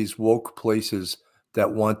some of these woke places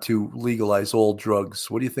that want to legalize all drugs.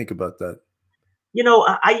 What do you think about that?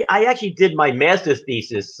 I actually did my master's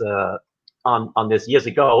thesis on this years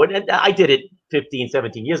ago, and I did it 15,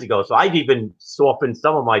 17 years ago. So I've even softened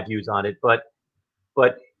some of my views on it. But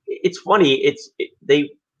it's funny.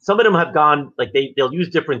 Some of them have gone, like, they'll use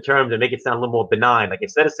different terms and make it sound a little more benign. Like,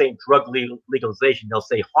 instead of saying drug legalization, they'll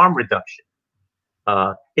say harm reduction.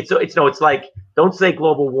 It's like, don't say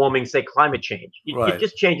global warming, say climate change. You're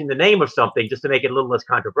just changing the name of something just to make it a little less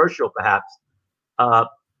controversial, perhaps.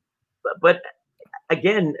 But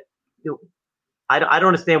again, I don't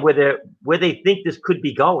understand where they think this could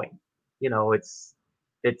be going. It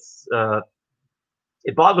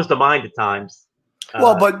boggles the mind at times.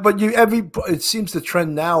 It seems the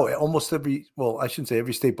trend now, almost I shouldn't say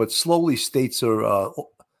every state, but slowly states are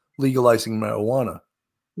legalizing marijuana.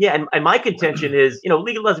 Yeah, and my contention is,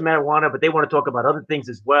 legalizing marijuana, but they want to talk about other things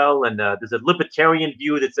as well. And there's a libertarian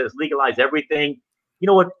view that says legalize everything. You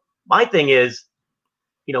know what? My thing is,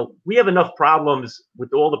 we have enough problems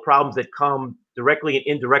with all the problems that come directly and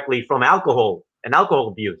indirectly from alcohol and alcohol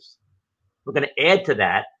abuse. We're going to add to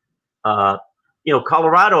that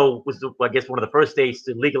Colorado was, I guess, one of the first states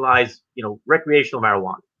to legalize, recreational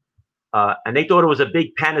marijuana. And they thought it was a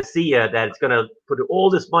big panacea that it's going to put all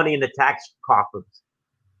this money in the tax coffers.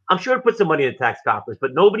 I'm sure it put some money in the tax coffers,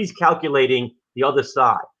 but nobody's calculating the other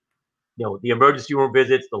side. The emergency room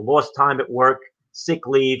visits, the lost time at work, sick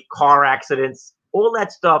leave, car accidents, all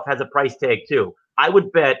that stuff has a price tag too. I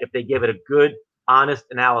would bet if they give it a good, honest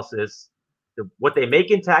analysis, what they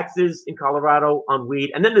make in taxes in Colorado on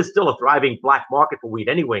weed, and then there's still a thriving black market for weed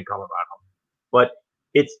anyway in Colorado, but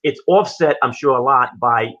it's offset, I'm sure, a lot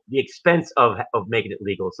by the expense of making it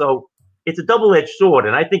legal. So it's a double-edged sword,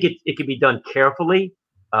 and I think it can be done carefully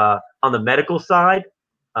on the medical side.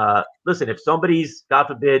 Listen, if somebody's, God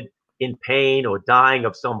forbid, in pain or dying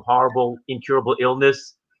of some horrible, incurable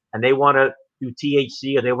illness, and they want to do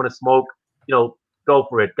THC or they want to smoke, go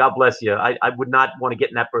for it. God bless you. I would not want to get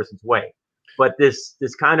in that person's way. But this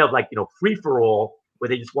kind of free-for-all where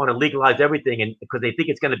they just want to legalize everything and because they think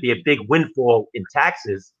it's going to be a big windfall in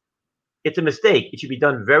taxes, it's a mistake. It should be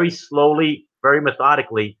done very slowly, very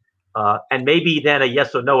methodically, and maybe then a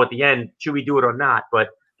yes or no at the end, should we do it or not? But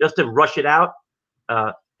just to rush it out,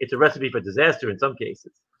 it's a recipe for disaster in some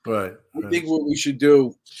cases. Right. I think what we should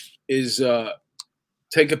do is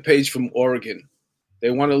take a page from Oregon. They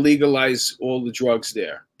want to legalize all the drugs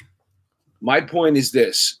there. My point is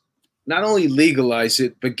this. Not only legalize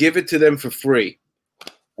it, but give it to them for free.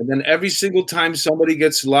 And then every single time somebody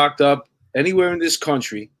gets locked up anywhere in this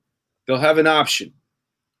country, they'll have an option.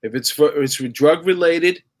 If it's for drug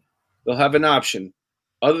related, they'll have an option.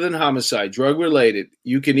 Other than homicide, drug related,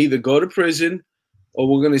 you can either go to prison or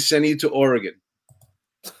we're going to send you to Oregon.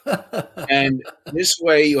 And this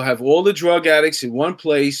way you'll have all the drug addicts in one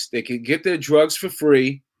place. They can get their drugs for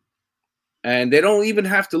free. And they don't even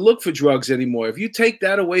have to look for drugs anymore. If you take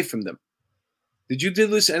that away from them, did you do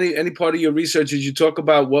this any part of your research? Did you talk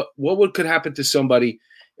about what could happen to somebody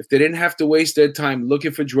if they didn't have to waste their time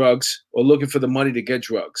looking for drugs or looking for the money to get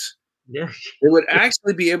drugs? Yeah. They would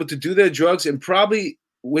actually be able to do their drugs and probably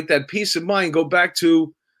with that peace of mind go back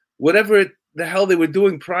to whatever the hell they were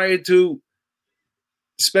doing prior to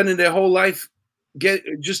spending their whole life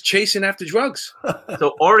just chasing after drugs.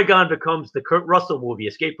 So Oregon becomes the Kurt Russell movie,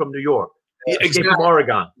 Escape from New York. Yeah, Escape from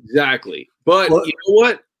Oregon. Exactly. But you know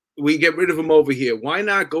what? We get rid of them over here. Why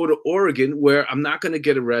not go to Oregon where I'm not going to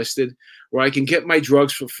get arrested, where I can get my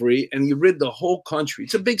drugs for free, and you rid the whole country?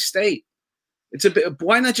 It's a big state.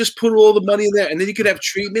 Why not just put all the money in there? And then you could have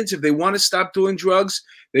treatments. If they want to stop doing drugs,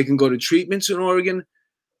 they can go to treatments in Oregon.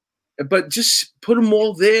 But just put them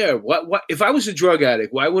all there. What if I was a drug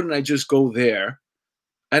addict, why wouldn't I just go there?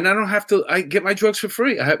 And I don't have to, I get my drugs for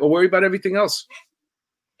free. I have to worry about everything else.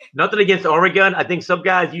 Nothing against Oregon. I think some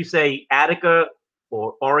guys, you say Attica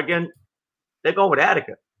or Oregon, they're going with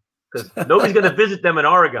Attica because nobody's going to visit them in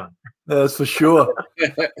Oregon. That's for sure.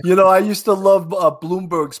 I used to love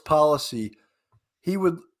Bloomberg's policy. He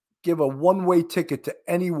would give a one-way ticket to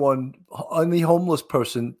anyone, any homeless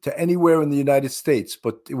person, to anywhere in the United States,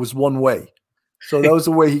 but it was one way. So that was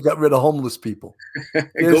the way he got rid of homeless people.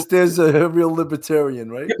 There's a real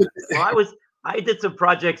libertarian, right? Well, I did some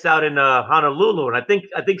projects out in Honolulu, and I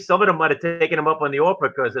think some of them might have taken them up on the offer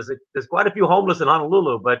because there's quite a few homeless in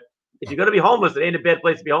Honolulu. But if you're going to be homeless, it ain't a bad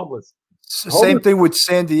place to be homeless. Same thing with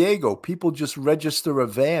San Diego. People just register a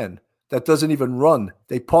van that doesn't even run.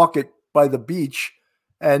 They park it by the beach,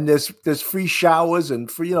 and there's free showers and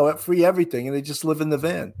free everything, and they just live in the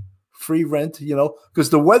van. Free rent, because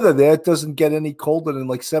the weather there doesn't get any colder than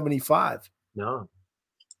like 75. No.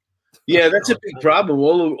 Yeah, that's a big problem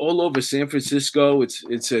all over San Francisco.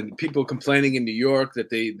 It's people complaining in New York that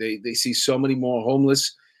they see so many more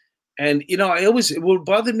homeless. And what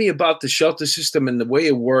bothered me about the shelter system and the way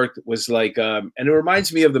it worked was like, and it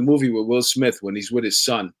reminds me of the movie with Will Smith when he's with his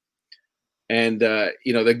son. And,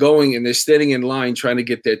 they're going and they're standing in line trying to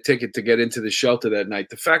get their ticket to get into the shelter that night.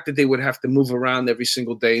 The fact that they would have to move around every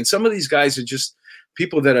single day. And some of these guys are just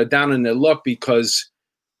people that are down in their luck because,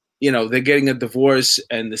 they're getting a divorce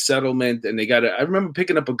and the settlement. And I remember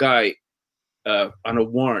picking up a guy on a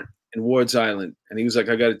warrant in Ward's Island. And he was like,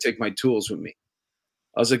 I got to take my tools with me.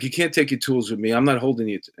 I was like, you can't take your tools with me. I'm not holding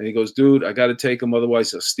you. And he goes, dude, I got to take them.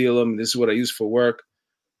 Otherwise, I'll steal them. This is what I use for work.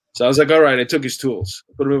 So I was like, all right, I took his tools,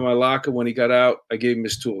 put them in my locker. When he got out, I gave him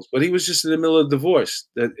his tools. But he was just in the middle of divorce.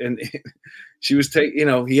 And she was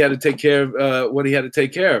he had to take care of what he had to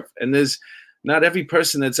take care of. And there's not every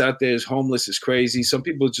person that's out there is homeless is crazy. Some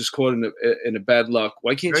people are just caught in a bad luck.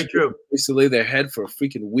 Why can't you just lay their head for a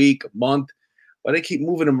freaking week, a month? Why they keep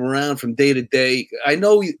moving them around from day to day? I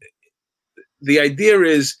know the idea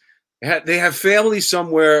is they have family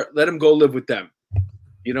somewhere, let them go live with them,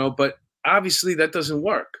 but obviously that doesn't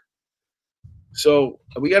work. So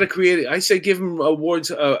we got to create it. I say give him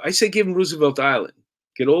awards. I say give him Roosevelt Island.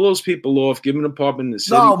 Get all those people off. Give him an apartment in the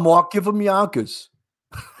city. No, Mark, give him Yonkers.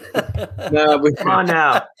 Come on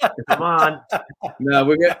now. Come on. No,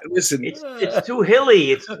 we're gonna listen. It's too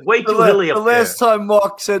hilly. It's way too hilly up there. The last time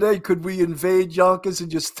Mark said, "Hey, could we invade Yonkers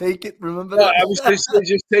and just take it?" Remember that? I was just say,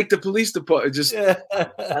 just take the police department. Just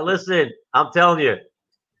Now listen, I'm telling you,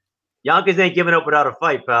 Yonkers ain't giving up without a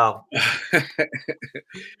fight, pal.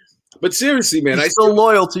 But seriously, man, He's still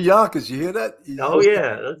loyal to Yonkers. You hear that? Oh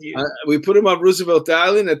yeah, we put him on Roosevelt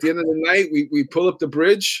Island. At the end of the night, we pull up the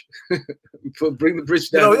bridge. Bring the bridge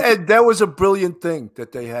down. And that was a brilliant thing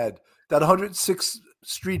that they had. That 106th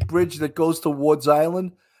Street bridge that goes to Ward's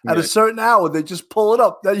Island. At a certain hour, they just pull it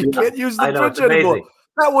up. Now you can't use the bridge anymore.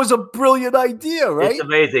 That was a brilliant idea, right? It's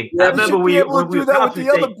amazing. I remember we do that with the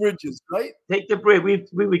other bridges, right? Take the bridge.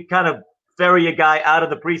 We would kind of ferry a guy out of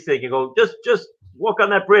the precinct and go, just walk on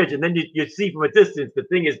that bridge, and then you see from a distance the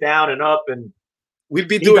thing is down and up, and we'd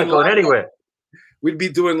be doing going anywhere. We'd be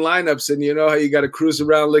doing lineups, and you know how you got to cruise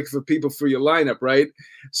around looking for people for your lineup, right?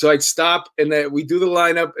 So I'd stop, and then we do the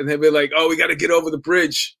lineup, and they'd be like, "Oh, we got to get over the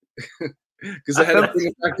bridge," because I had to bring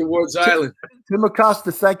it back to Ward's Island. Tim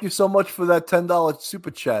Acosta, thank you so much for that $10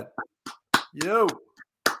 super chat. Yo,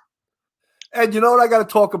 and you know what I got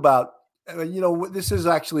to talk about? You know, this is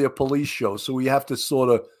actually a police show, so we have to sort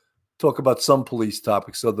of talk about some police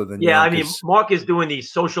topics other than Yonkers. I mean, Mark is doing the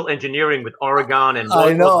social engineering with Oregon and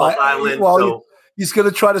North Island. Well, so. He's going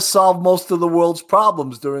to try to solve most of the world's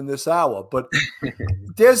problems during this hour. But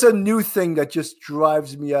there's a new thing that just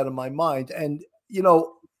drives me out of my mind. And, you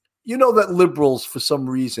know that liberals, for some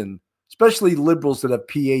reason, especially liberals that have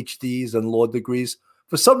PhDs and law degrees,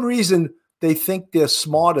 for some reason, they think they're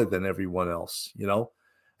smarter than everyone else, you know?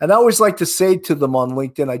 And I always like to say to them on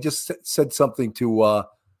LinkedIn, I just said something to,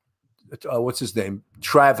 what's his name?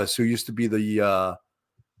 Travis, who used to be the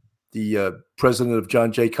president of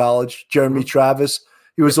John Jay College, Jeremy Travis.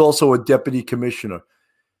 He was also a deputy commissioner.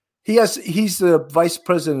 He's the vice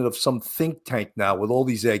president of some think tank now with all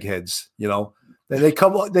these eggheads, you know. And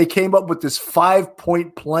they came up with this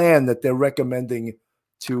 5-point plan that they're recommending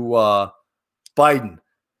to Biden.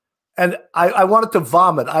 And I wanted to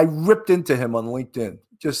vomit. I ripped into him on LinkedIn,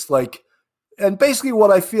 just like, and basically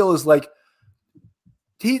what I feel is like,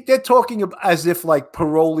 they're talking as if like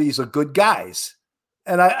parolees are good guys.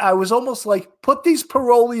 And I was almost like, put these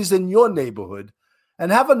parolees in your neighborhood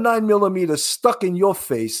and have a 9mm stuck in your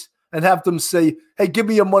face and have them say, "Hey, give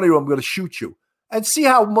me your money or I'm going to shoot you." And see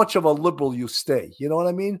how much of a liberal you stay. You know what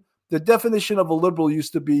I mean? The definition of a liberal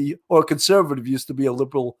used to be, or a conservative used to be a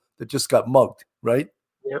liberal that just got mugged, right?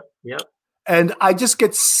 Yep. And I just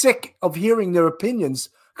get sick of hearing their opinions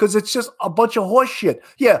because it's just a bunch of horse shit.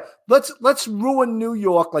 Yeah, let's ruin New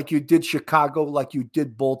York like you did Chicago, like you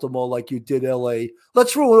did Baltimore, like you did LA.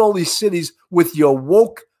 Let's ruin all these cities with your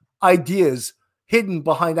woke ideas hidden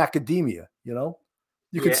behind academia, you know?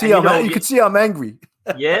 You can see I'm angry.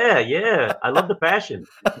 Yeah. I love the passion.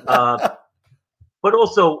 But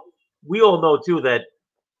also, we all know too that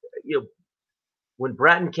when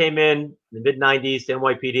Bratton came in the mid-90s to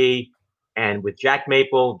NYPD, and with Jack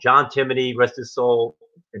Maple, John Timoney, rest his soul,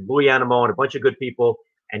 and Louis Animo, and a bunch of good people,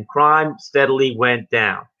 and crime steadily went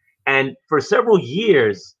down. And for several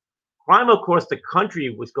years, crime across the country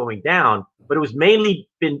was going down, but it was mainly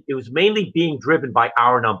being driven by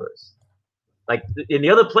our numbers. Like in the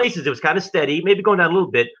other places, it was kind of steady, maybe going down a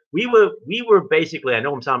little bit. We were basically, I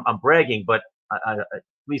know I'm bragging, but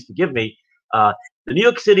please forgive me. The New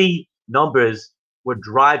York City numbers were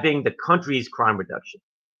driving the country's crime reduction.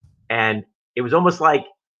 And it was almost like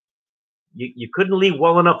you couldn't leave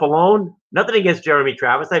well enough alone. Nothing against Jeremy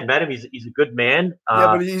Travis. I've met him. He's a good man.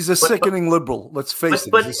 Yeah, but he's a sickening liberal. Let's face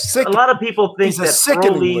it. But a lot of people think that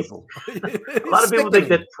parolees, a lot of people think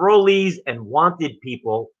that parolees and wanted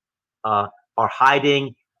people are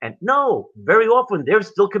hiding. And no, very often they're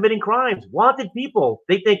still committing crimes. Wanted people,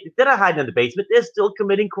 they think they're not hiding in the basement. They're still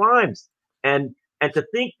committing crimes. And to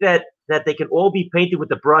think that they can all be painted with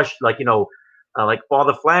the brush, like, like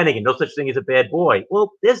Father Flanagan, no such thing as a bad boy.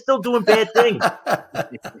 Well, they're still doing bad things.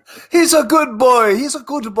 He's a good boy. He's a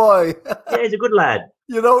good boy. Yeah, he's a good lad.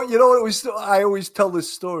 You know what I always tell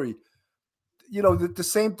this story. The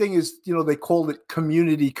same thing is, they call it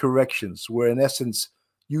community corrections, where in essence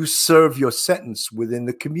you serve your sentence within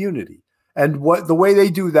the community. And the way they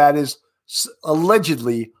do that is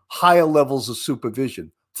allegedly higher levels of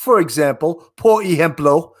supervision. For example, por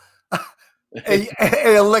ejemplo,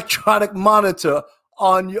 a electronic monitor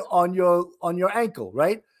on your ankle,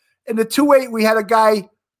 right? In the 2-8, we had a guy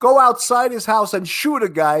go outside his house and shoot a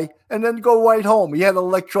guy and then go right home. He had an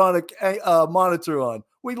electronic monitor on.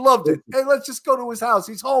 We loved it. Hey, let's just go to his house.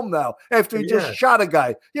 He's home now after he just shot a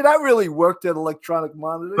guy. That really worked at electronic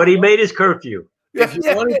monitoring. But he made his curfew. If you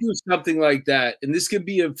want to do something like that, and this could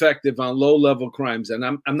be effective on low-level crimes, and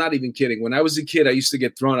I'm not even kidding. When I was a kid, I used to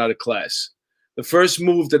get thrown out of class. The first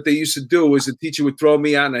move that they used to do was the teacher would throw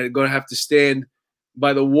me out, and I'd go have to stand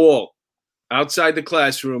by the wall outside the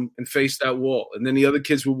classroom and face that wall. And then the other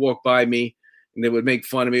kids would walk by me, and they would make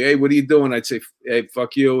fun of me. Hey, what are you doing? I'd say, hey,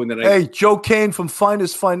 fuck you. And then Joe Kane from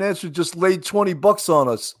Finest Financial just laid $20 on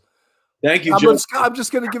us. Thank you, Joe. I'm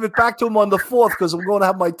just going to give it back to him on the 4th because I'm going to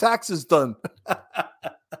have my taxes done.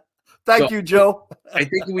 Thank you, Joe. I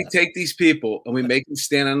think we take these people and we make them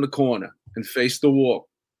stand on the corner and face the wall.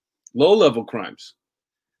 Low-level crimes.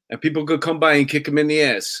 And people could come by and kick them in the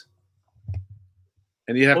ass.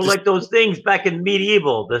 And you have to like those things back in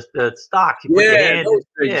medieval, the stocks. You put your hand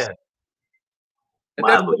in.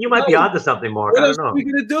 Well, you might be onto something, Mark. What else are we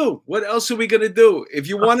going to do? What else are we going to do? If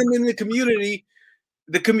you want them in the community,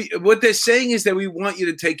 what they're saying is that we want you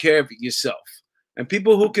to take care of it yourself. And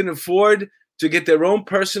people who can afford to get their own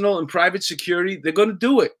personal and private security, they're going to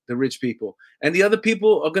do it, the rich people. And the other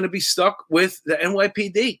people are going to be stuck with the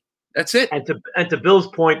NYPD. That's it. And to Bill's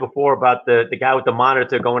point before about the guy with the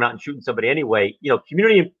monitor going out and shooting somebody anyway,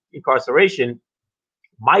 community incarceration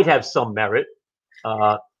might have some merit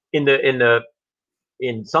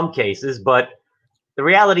in some cases, but the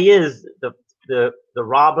reality is the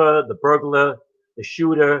robber, the burglar, the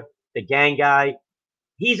shooter, the gang guy,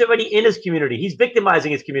 he's already in his community. He's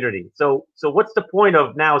victimizing his community. So what's the point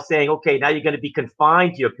of now saying, okay, now you're going to be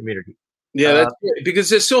confined to your community? Yeah, that's right. Because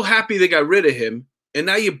they're so happy they got rid of him, and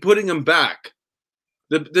now you're putting him back.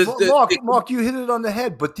 Mark, you hit it on the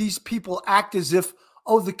head, but these people act as if,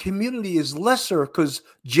 the community is lesser because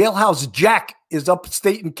Jailhouse Jack is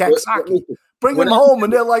upstate in Coxsackie. Bring him home,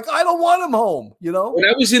 and they're like, I don't want him home, When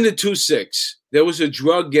I was in the 2-6, there was a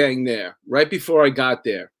drug gang there right before I got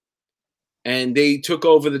there, and they took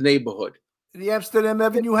over the neighborhood. The Amsterdam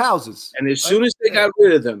Avenue houses. And as soon as they got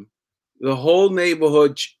rid of them, the whole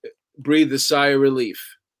neighborhood breathed a sigh of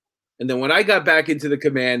relief. And then when I got back into the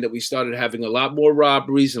command that we started having a lot more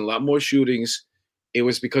robberies and a lot more shootings, it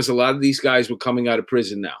was because a lot of these guys were coming out of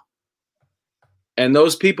prison now. And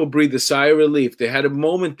those people breathed a sigh of relief. They had a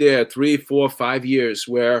moment there, 3, 4, 5 years,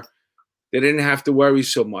 where they didn't have to worry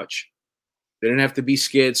so much. They didn't have to be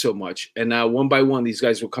scared so much. And now, one by one, these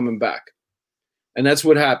guys were coming back. And that's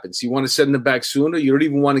what happens. You want to send them back sooner? You don't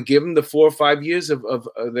even want to give them the 4 or 5 years of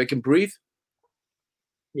they can breathe?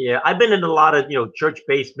 Yeah, I've been in a lot of, church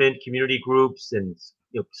basement, community groups and,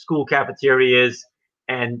 school cafeterias.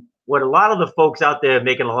 And what a lot of the folks out there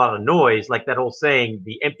making a lot of noise, like that old saying,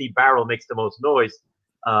 the empty barrel makes the most noise.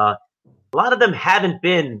 A lot of them haven't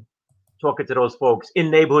been talking to those folks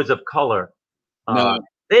in neighborhoods of color. No.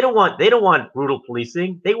 They don't want brutal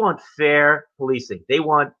policing. They want fair policing. They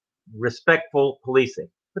want respectful policing.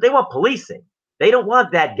 But they want policing. They don't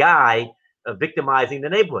want that guy victimizing the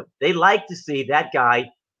neighborhood. They like to see that guy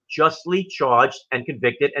justly charged and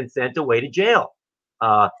convicted and sent away to jail.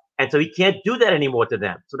 And so he can't do that anymore to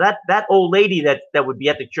them. So that old lady that would be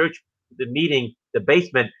at the church, the meeting, the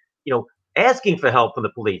basement, asking for help from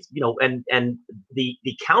the police, and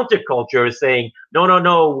the counterculture is saying, no,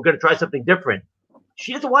 we're going to try something different.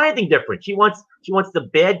 She doesn't want anything different. She wants the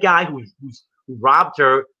bad guy who robbed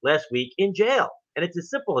her last week in jail. And it's as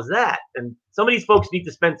simple as that. And some of these folks need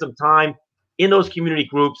to spend some time in those community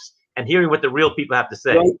groups and hearing what the real people have to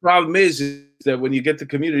say. The problem is that when you get the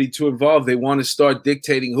community too involved, they want to start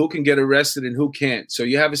dictating who can get arrested and who can't. So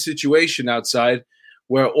you have a situation outside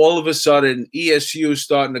where all of a sudden ESU is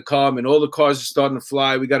starting to come and all the cars are starting to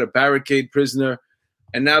fly. We got a barricade prisoner.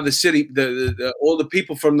 And now the city, all the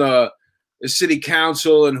people from the city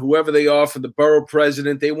council and whoever they are, from the borough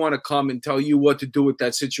president, they want to come and tell you what to do with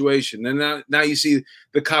that situation. And now you see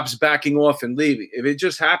the cops backing off and leaving. If it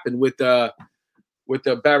just happened with the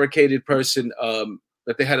barricaded person,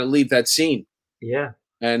 that they had to leave that scene. Yeah.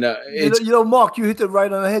 And Mark, you hit it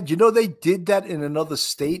right on the head. They did that in another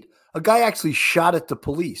state. A guy actually shot at the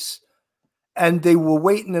police, and they were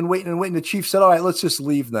waiting and waiting and waiting. The chief said, all right, let's just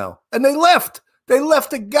leave now. And they left. They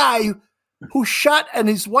left a guy who shot, and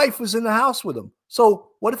his wife was in the house with him. So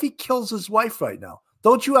what if he kills his wife right now?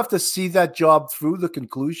 Don't you have to see that job through the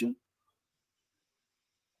conclusion?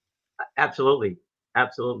 Absolutely.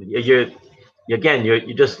 You're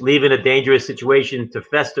just leaving a dangerous situation to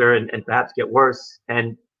fester and perhaps get worse.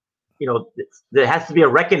 And, there has to be a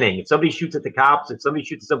reckoning. If somebody shoots at the cops, if somebody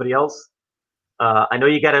shoots at somebody else, I know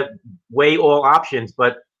you got to weigh all options,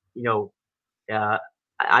 but,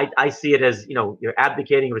 I see it as, you're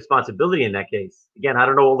abdicating responsibility in that case. Again, I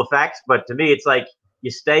don't know all the facts, but to me, it's like you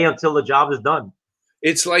stay until the job is done.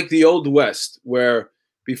 it's like the Old West, where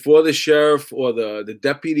before the sheriff or the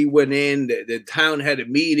deputy went in, the town had a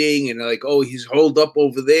meeting, and they're like, oh, he's holed up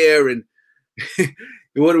over there, and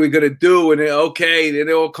what are we gonna do? And okay, and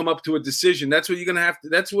they all come up to a decision. That's what you're gonna have to.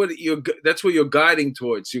 That's what you're guiding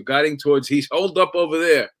towards. You're guiding towards. He's holed up over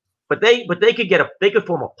there. But they could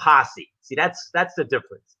form a posse. See, that's the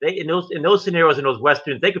difference. In those scenarios, in those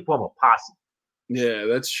westerns, they could form a posse. Yeah,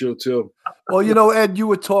 that's true too. Well, Ed, you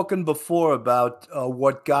were talking before about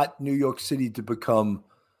what got New York City to become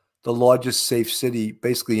the largest safe city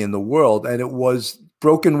basically in the world, and it was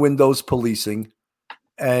broken windows policing,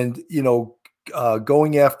 and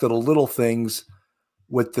going after the little things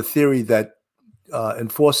with the theory that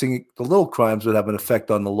enforcing the little crimes would have an effect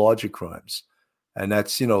on the larger crimes. And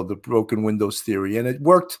that's, the broken windows theory. And it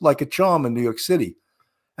worked like a charm in New York City.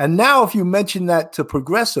 And now if you mention that to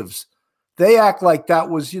progressives, they act like that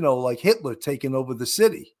was, like Hitler taking over the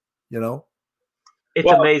city,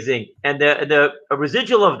 It's amazing. And the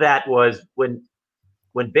residual of that was when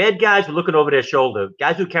bad guys were looking over their shoulder,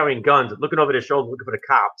 guys who were carrying guns, looking over their shoulder, looking for the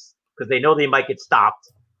cops, because they know they might get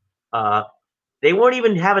stopped. They weren't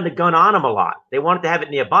even having the gun on them a lot. They wanted to have it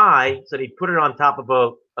nearby, so they'd put it on top of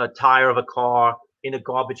a tire of a car, in a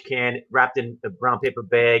garbage can, wrapped in a brown paper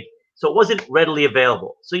bag. So it wasn't readily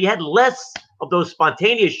available. So you had less of those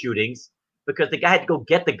spontaneous shootings because the guy had to go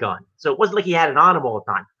get the gun. So it wasn't like he had it on him all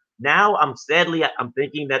the time. Now I'm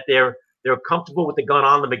thinking that they're comfortable with the gun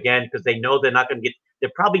on them again because they know they're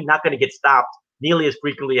probably not going to get stopped nearly as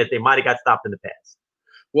frequently as they might have got stopped in the past.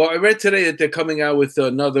 Well, I read today that they're coming out with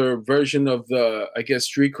another version of the, I guess,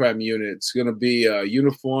 street crime unit. It's going to be a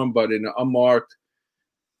uniform, but in unmarked,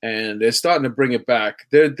 and they're starting to bring it back.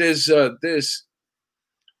 They're not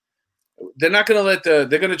going to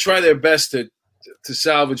they're going to try their best to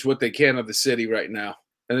salvage what they can of the city right now,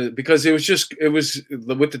 and because it was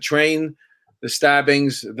with the train, the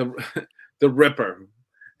stabbings, the Ripper,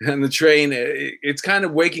 and the train. It's kind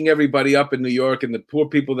of waking everybody up in New York, and the poor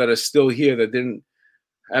people that are still here that didn't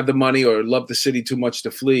have the money or love the city too much to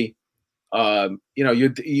flee. Now you're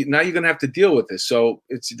going to have to deal with this. So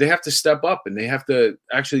they have to step up and they have to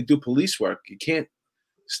actually do police work. You can't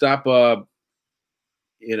stop.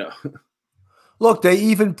 Look, they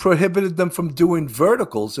even prohibited them from doing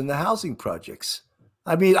verticals in the housing projects.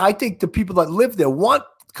 I mean, I think the people that live there want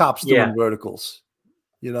cops doing verticals.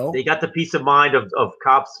 They got the peace of mind of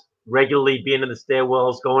cops regularly being in the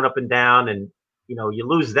stairwells, going up and down, and you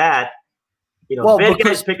lose that. Bad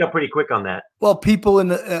guys pick up pretty quick on that. Well, people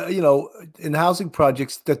in in housing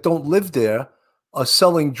projects that don't live there are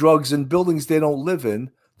selling drugs in buildings they don't live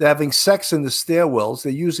in. They're having sex in the stairwells.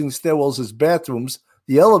 They're using stairwells as bathrooms,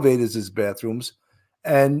 the elevators as bathrooms.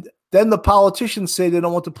 And then the politicians say they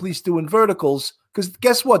don't want the police doing verticals because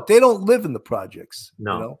guess what? They don't live in the projects.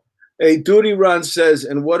 No. Hey, Duty Ron says,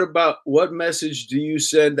 and what message do you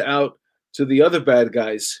send out to the other bad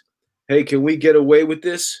guys? Hey, can we get away with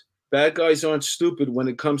this? Bad guys aren't stupid when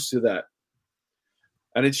it comes to that.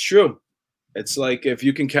 And it's true. It's like if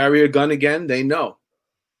you can carry a gun again, they know.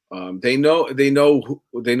 They know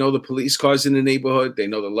the police cars in the neighborhood. They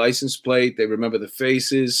know the license plate. They remember the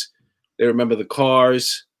faces. They remember the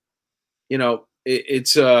cars.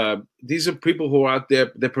 These are people who are out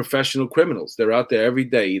there. They're professional criminals. They're out there every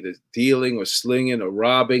day, either dealing or slinging or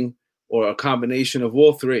robbing or a combination of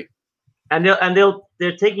all three. And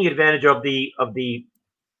they're taking advantage of the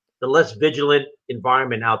less vigilant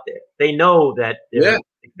environment out there. They know that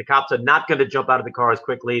the cops are not going to jump out of the car as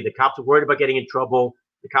quickly. The cops are worried about getting in trouble.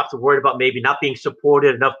 The cops are worried about maybe not being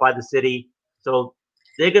supported enough by the city. So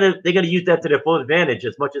they're gonna use that to their full advantage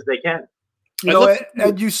as much as they can.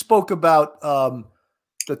 And you spoke about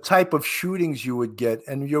the type of shootings you would get,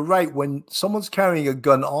 and you're right. When someone's carrying a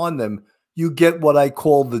gun on them, you get what I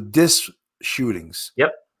call the dis shootings.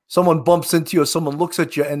 Yep. Someone bumps into you, or someone looks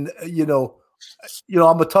at you, and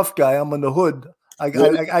I'm a tough guy. I'm in the hood. I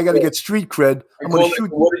got to get street cred. I'm going to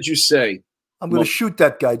shoot. What did you say? I'm going to shoot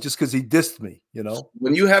that guy just because he dissed me.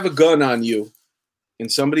 When you have a gun on you,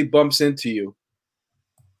 and somebody bumps into you,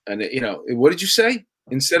 and what did you say?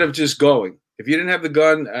 Instead of just going, if you didn't have the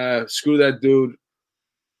gun, screw that dude.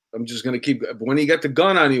 I'm just going to keep. When you got the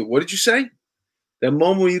gun on you, what did you say? That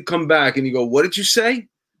moment when you come back and you go, what did you say?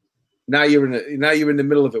 Now you're in the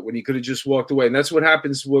middle of it when you could have just walked away. And that's what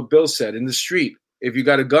happens, what Bill said, in the street. If you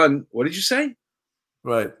got a gun, what did you say?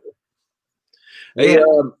 Right. Hey,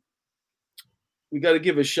 we got to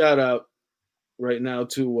give a shout out right now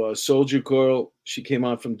to Soldier Girl. She came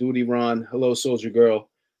on from Duty Ron. Hello, Soldier Girl.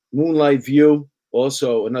 Moonlight View,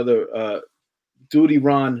 also another Duty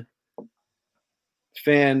Ron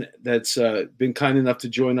fan that's been kind enough to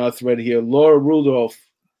join our thread here. Laura Rudolph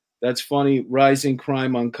That's funny. Rising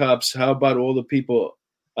crime on cops. How about all the people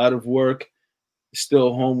out of work,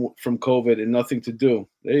 still home from COVID and nothing to do?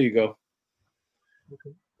 There you go.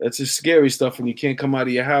 Okay. That's the scary stuff when you can't come out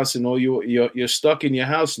of your house and you're stuck in your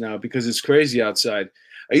house now because it's crazy outside.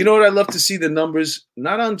 You know what? I'd love to see the numbers,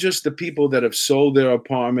 not on just the people that have sold their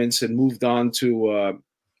apartments and moved on to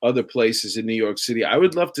other places in New York City. I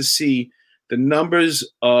would love to see the numbers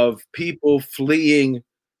of people fleeing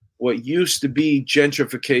what used to be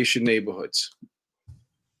gentrification neighborhoods.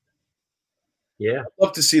 Yeah. I'd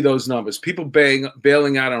love to see those numbers. People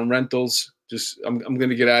bailing out on rentals. Just, I'm going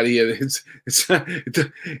to get out of here.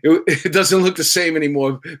 It doesn't look the same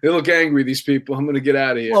anymore. They look angry, these people. I'm going to get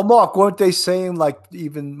out of here. Well, Mark, weren't they saying like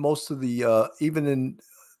even most of the, even in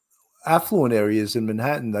affluent areas in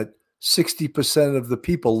Manhattan, that 60% of the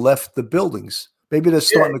people left the buildings? Maybe they're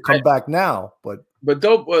starting to come back now, but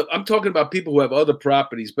I'm talking about people who have other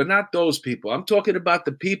properties, but not those people. I'm talking about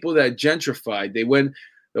the people that gentrified.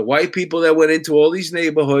 The white people that went into all these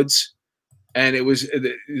neighborhoods, and it was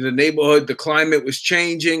the neighborhood, the climate was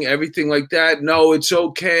changing, everything like that. No, it's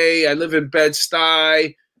okay. I live in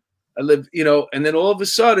Bed-Stuy. And then all of a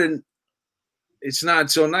sudden, it's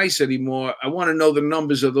not so nice anymore. I want to know the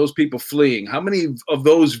numbers of those people fleeing. How many of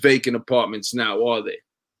those vacant apartments now are there?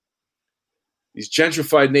 These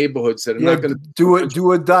gentrified neighborhoods that are not going to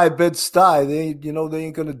do or die Bed-Stuy. They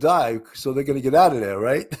ain't going to die, so they're going to get out of there,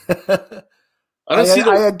 right? I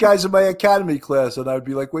had guys in my academy class, and I'd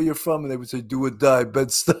be like, "Where you from?" And they would say, "Do or die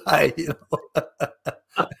Bed-Stuy."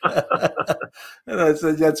 And I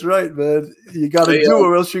said, "That's right, man. You got to do,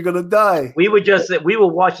 or else you're going to die." We would just say we were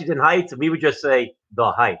Washington Heights, and we would just say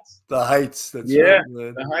the Heights. The Heights. That's right,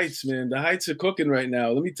 man. The Heights, man. The Heights are cooking right now.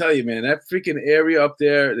 Let me tell you, man. That freaking area up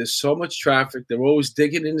there. There's so much traffic. They're always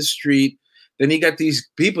digging in the street. Then you got these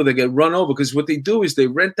people that get run over because what they do is they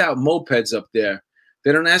rent out mopeds up there.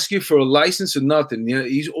 They don't ask you for a license or nothing.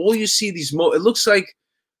 All you see these it looks like,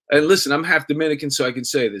 and listen, I'm half Dominican, so I can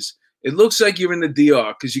say this. It looks like you're in the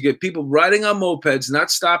DR because you get people riding on mopeds, not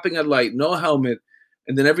stopping at light, no helmet,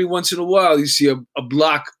 and then every once in a while you see a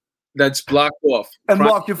block that's blocked off. And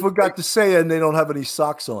Mark, you forgot to say, and they don't have any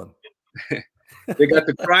socks on. They got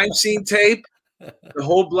the crime scene tape. The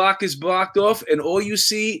whole block is blocked off, and all you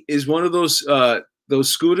see is one of those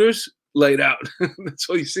scooters laid out. That's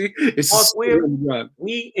all you see.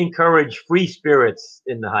 We encourage free spirits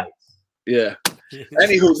in the Heights. Yeah.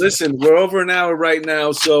 Anywho, listen, we're over an hour right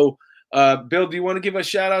now. So, Bill, do you want to give a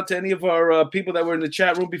shout out to any of our people that were in the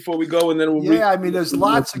chat room before we go? And then we'll there's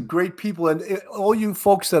lots of great people. And all you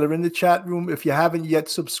folks that are in the chat room, if you haven't yet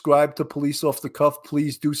subscribed to Police Off the Cuff,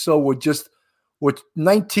 please do so. We're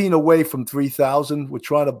 19 away from 3,000. We're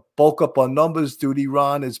trying to bulk up our numbers. Duty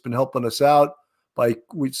Ron has been helping us out by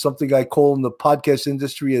something I call in the podcast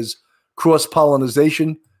industry as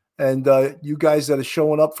cross-pollination. And you guys that are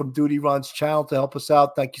showing up from Duty Ron's channel to help us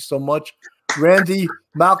out, thank you so much. Randy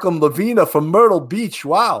Malcolm Lavina from Myrtle Beach.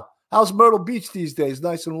 Wow. How's Myrtle Beach these days?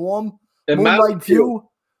 Nice and warm? And Moonlight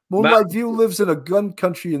View lives in a gun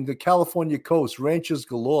country in the California coast. Ranches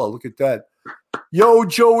galore. Look at that. Yo,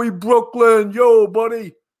 Joey Brooklyn. Yo,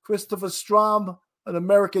 buddy. Christopher Strom, an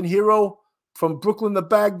American hero from Brooklyn to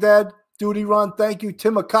Baghdad. Duty Ron, thank you.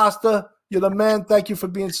 Tim Acosta, you're the man. Thank you for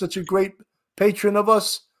being such a great patron of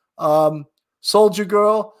us. Soldier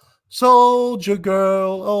Girl,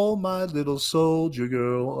 oh my little soldier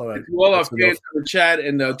girl. All right. To all our fans in the chat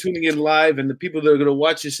and tuning in live, and the people that are going to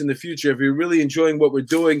watch us in the future, if you're really enjoying what we're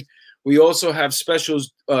doing, we also have special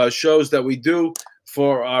shows that we do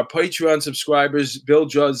for our Patreon subscribers. Bill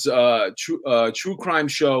Judd's true crime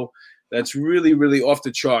show. That's really, really off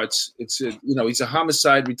the charts. It's he's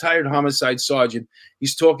a retired homicide sergeant.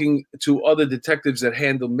 He's talking to other detectives that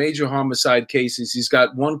handle major homicide cases. He's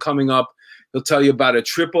got one coming up. He'll tell you about a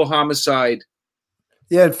triple homicide.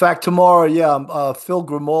 Yeah, in fact, tomorrow, Phil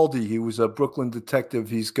Grimaldi, he was a Brooklyn detective.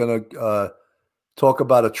 He's going to talk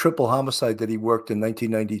about a triple homicide that he worked in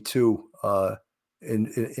 1992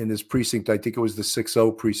 in his precinct. I think it was the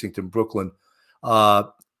 6-0 precinct in Brooklyn.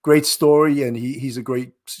 Great story, and he's a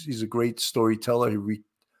great storyteller. He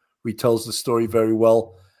retells the story very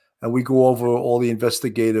well, and we go over all the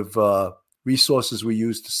investigative resources we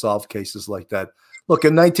use to solve cases like that. Look,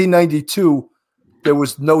 in 1992, there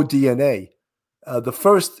was no DNA. The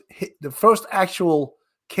first actual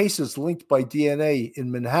cases linked by DNA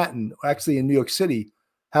in Manhattan, actually in New York City,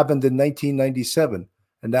 happened in 1997,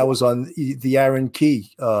 and that was on the Aaron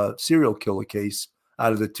Key serial killer case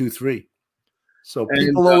out of the 2-3. So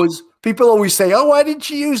people always say, "Oh, why didn't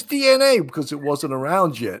you use DNA?" Because it wasn't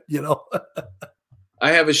around yet,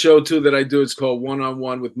 I have a show too that I do. It's called One on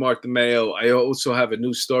One with Mark DeMeo. I also have a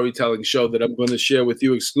new storytelling show that I'm going to share with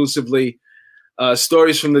you exclusively.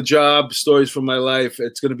 Stories from the job, stories from my life.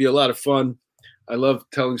 It's going to be a lot of fun. I love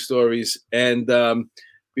telling stories. And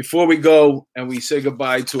before we go and we say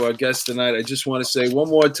goodbye to our guest tonight, I just want to say one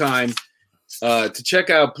more time please check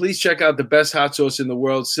out the best hot sauce in the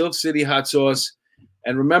world, Silk City Hot Sauce.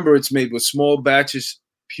 And remember, it's made with small batches,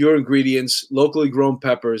 pure ingredients, locally grown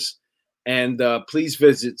peppers. And please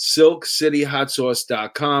visit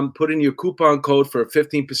silkcityhotsauce.com. Put in your coupon code for a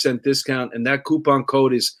 15% discount. And that coupon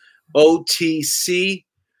code is OTC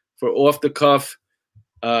for off the cuff.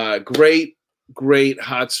 Great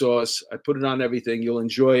hot sauce. I put it on everything. You'll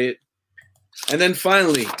enjoy it. And then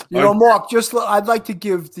finally, Mark, I'd like to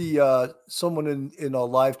give the someone in our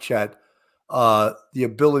live chat the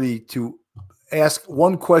ability to ask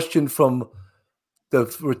one question from the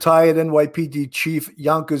retired NYPD chief,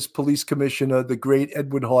 Yonkers Police Commissioner, the great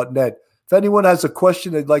Edwin Hartnett. If anyone has a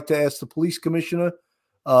question they'd like to ask the police commissioner,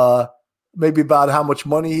 maybe about how much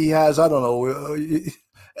money he has, I don't know,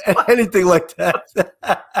 anything like that.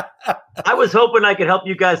 I was hoping I could help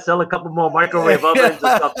you guys sell a couple more microwave ovens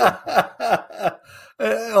or something.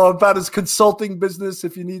 Or about his consulting business,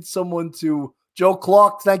 if you need someone to. Joe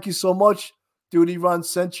Clark, thank you so much. Duty Ron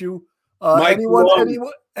sent you.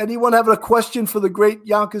 Anyone having a question for the great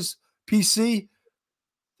Yonkers PC?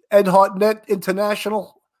 Ed Hartnett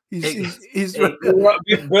International. He's Bill,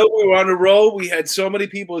 we were on a roll. We had so many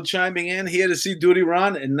people chiming in here to see Duty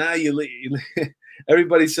Ron, and now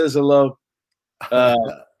everybody says hello.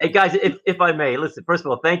 Hey guys, if I may, listen. First of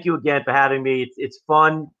all, thank you again for having me. It's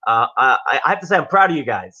fun. I have to say I'm proud of you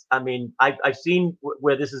guys. I mean, I've seen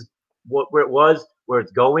where this is, where it was, where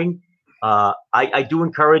it's going. I do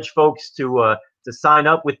encourage folks to sign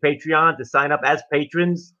up with Patreon, to sign up as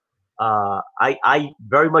patrons. I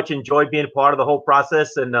very much enjoy being part of the whole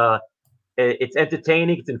process, and it's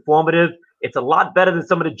entertaining, it's informative, it's a lot better than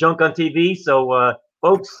some of the junk on TV. So,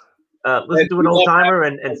 folks, listen to an old timer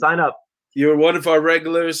and sign up. You're one of our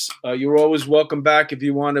regulars. You're always welcome back if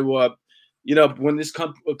you want to. When this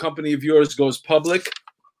company of yours goes public,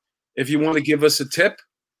 if you want to give us a tip,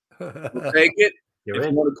 we'll take it. You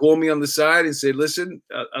want to call me on the side and say, "Listen,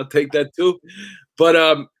 I'll take that too." But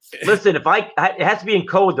listen, it has to be in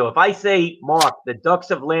code though. If I say, "Mark, the ducks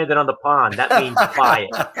have landed on the pond," that means buy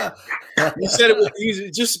it. You said it was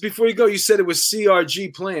just before you go. You said it was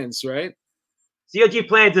CRG Plans, right? CRG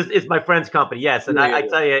Plans is my friend's company, yes, and I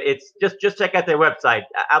tell you, it's just check out their website.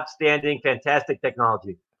 Outstanding, fantastic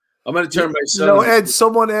technology. I'm going to turn my son. Ed,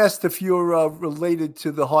 someone asked if you're related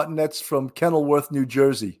to the Hartnetts from Kenilworth, New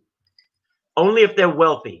Jersey. Only if they're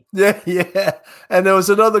wealthy. Yeah. And there was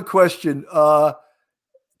another question. Do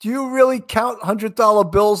you really count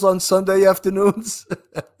 $100 bills on Sunday afternoons?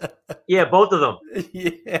 Yeah, both of them.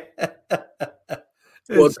 Yeah.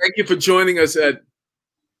 Well, thank you for joining us, Ed.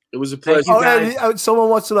 It was a pleasure. Someone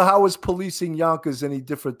wants to know, how was policing Yonkers any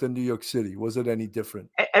different than New York City? Was it any different?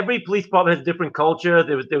 Every police department has a different culture.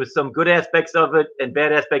 There was some good aspects of it and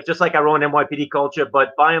bad aspects, just like our own NYPD culture. But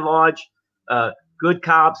by and large, good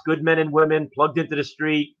cops, good men and women, plugged into the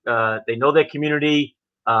street. They know their community.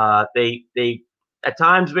 They at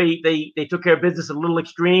times they took care of business a little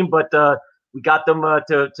extreme, but we got them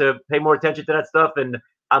to pay more attention to that stuff. And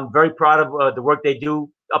I'm very proud of the work they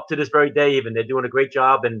do up to this very day. Even they're doing a great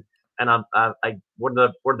job. And I'm one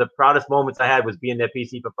of the proudest moments I had was being their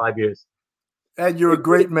PC for 5 years. And you're a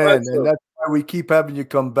great man, and that's why we keep having you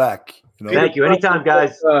come back. Thank you. Anytime,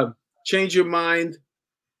 guys. Change your mind.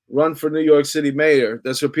 Run for New York City mayor.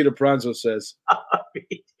 That's what Peter Pranzo says.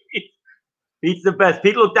 Pete's the best.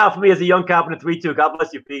 Pete looked out for me as a young cop in a 3-2. God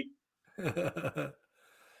bless you, Pete.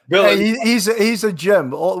 Bill, hey, he's a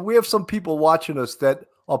gem. We have some people watching us that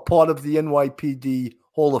are part of the NYPD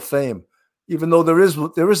Hall of Fame, even though there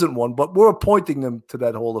isn't one, but we're appointing them to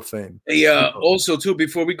that Hall of Fame. Hey, also, too,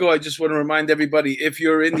 before we go, I just want to remind everybody, if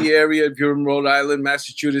you're in the area, if you're in Rhode Island,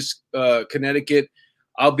 Massachusetts, Connecticut,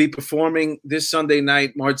 I'll be performing this Sunday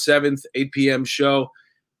night, March 7th, 8 p.m. show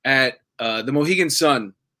at the Mohegan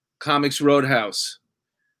Sun, Comics Roadhouse.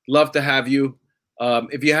 Love to have you.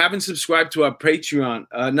 If you haven't subscribed to our Patreon,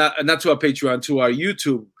 not to our Patreon, to our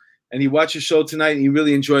YouTube, and you watch the show tonight and you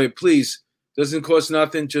really enjoy it, please, doesn't cost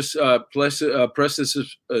nothing. Just press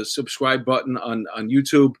the subscribe button on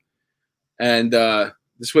YouTube. And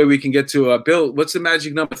this way we can get to Bill. What's the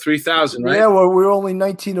magic number? 3,000, right? Yeah, well, we're only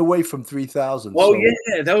 19 away from 3,000. Oh, so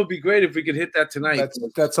yeah, that would be great if we could hit that tonight.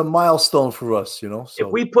 That's a milestone for us, So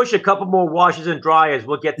if we push a couple more washers and dryers,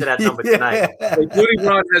 we'll get to that number tonight. Hey, Duty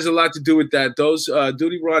Ron has a lot to do with that. Those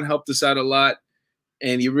Duty Ron helped us out a lot,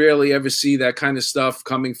 and you rarely ever see that kind of stuff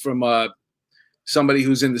coming from somebody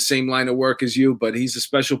who's in the same line of work as you, but he's a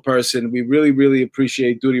special person. We really, really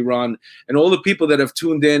appreciate Duty Ron and all the people that have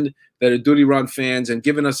tuned in that are Duty Ron fans and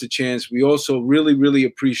given us a chance. We also really, really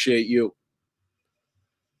appreciate you.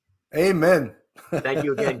 Amen. Thank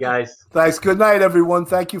you again, guys. Thanks. Good night, everyone.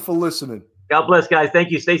 Thank you for listening. God bless, guys.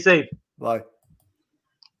 Thank you. Stay safe. Bye.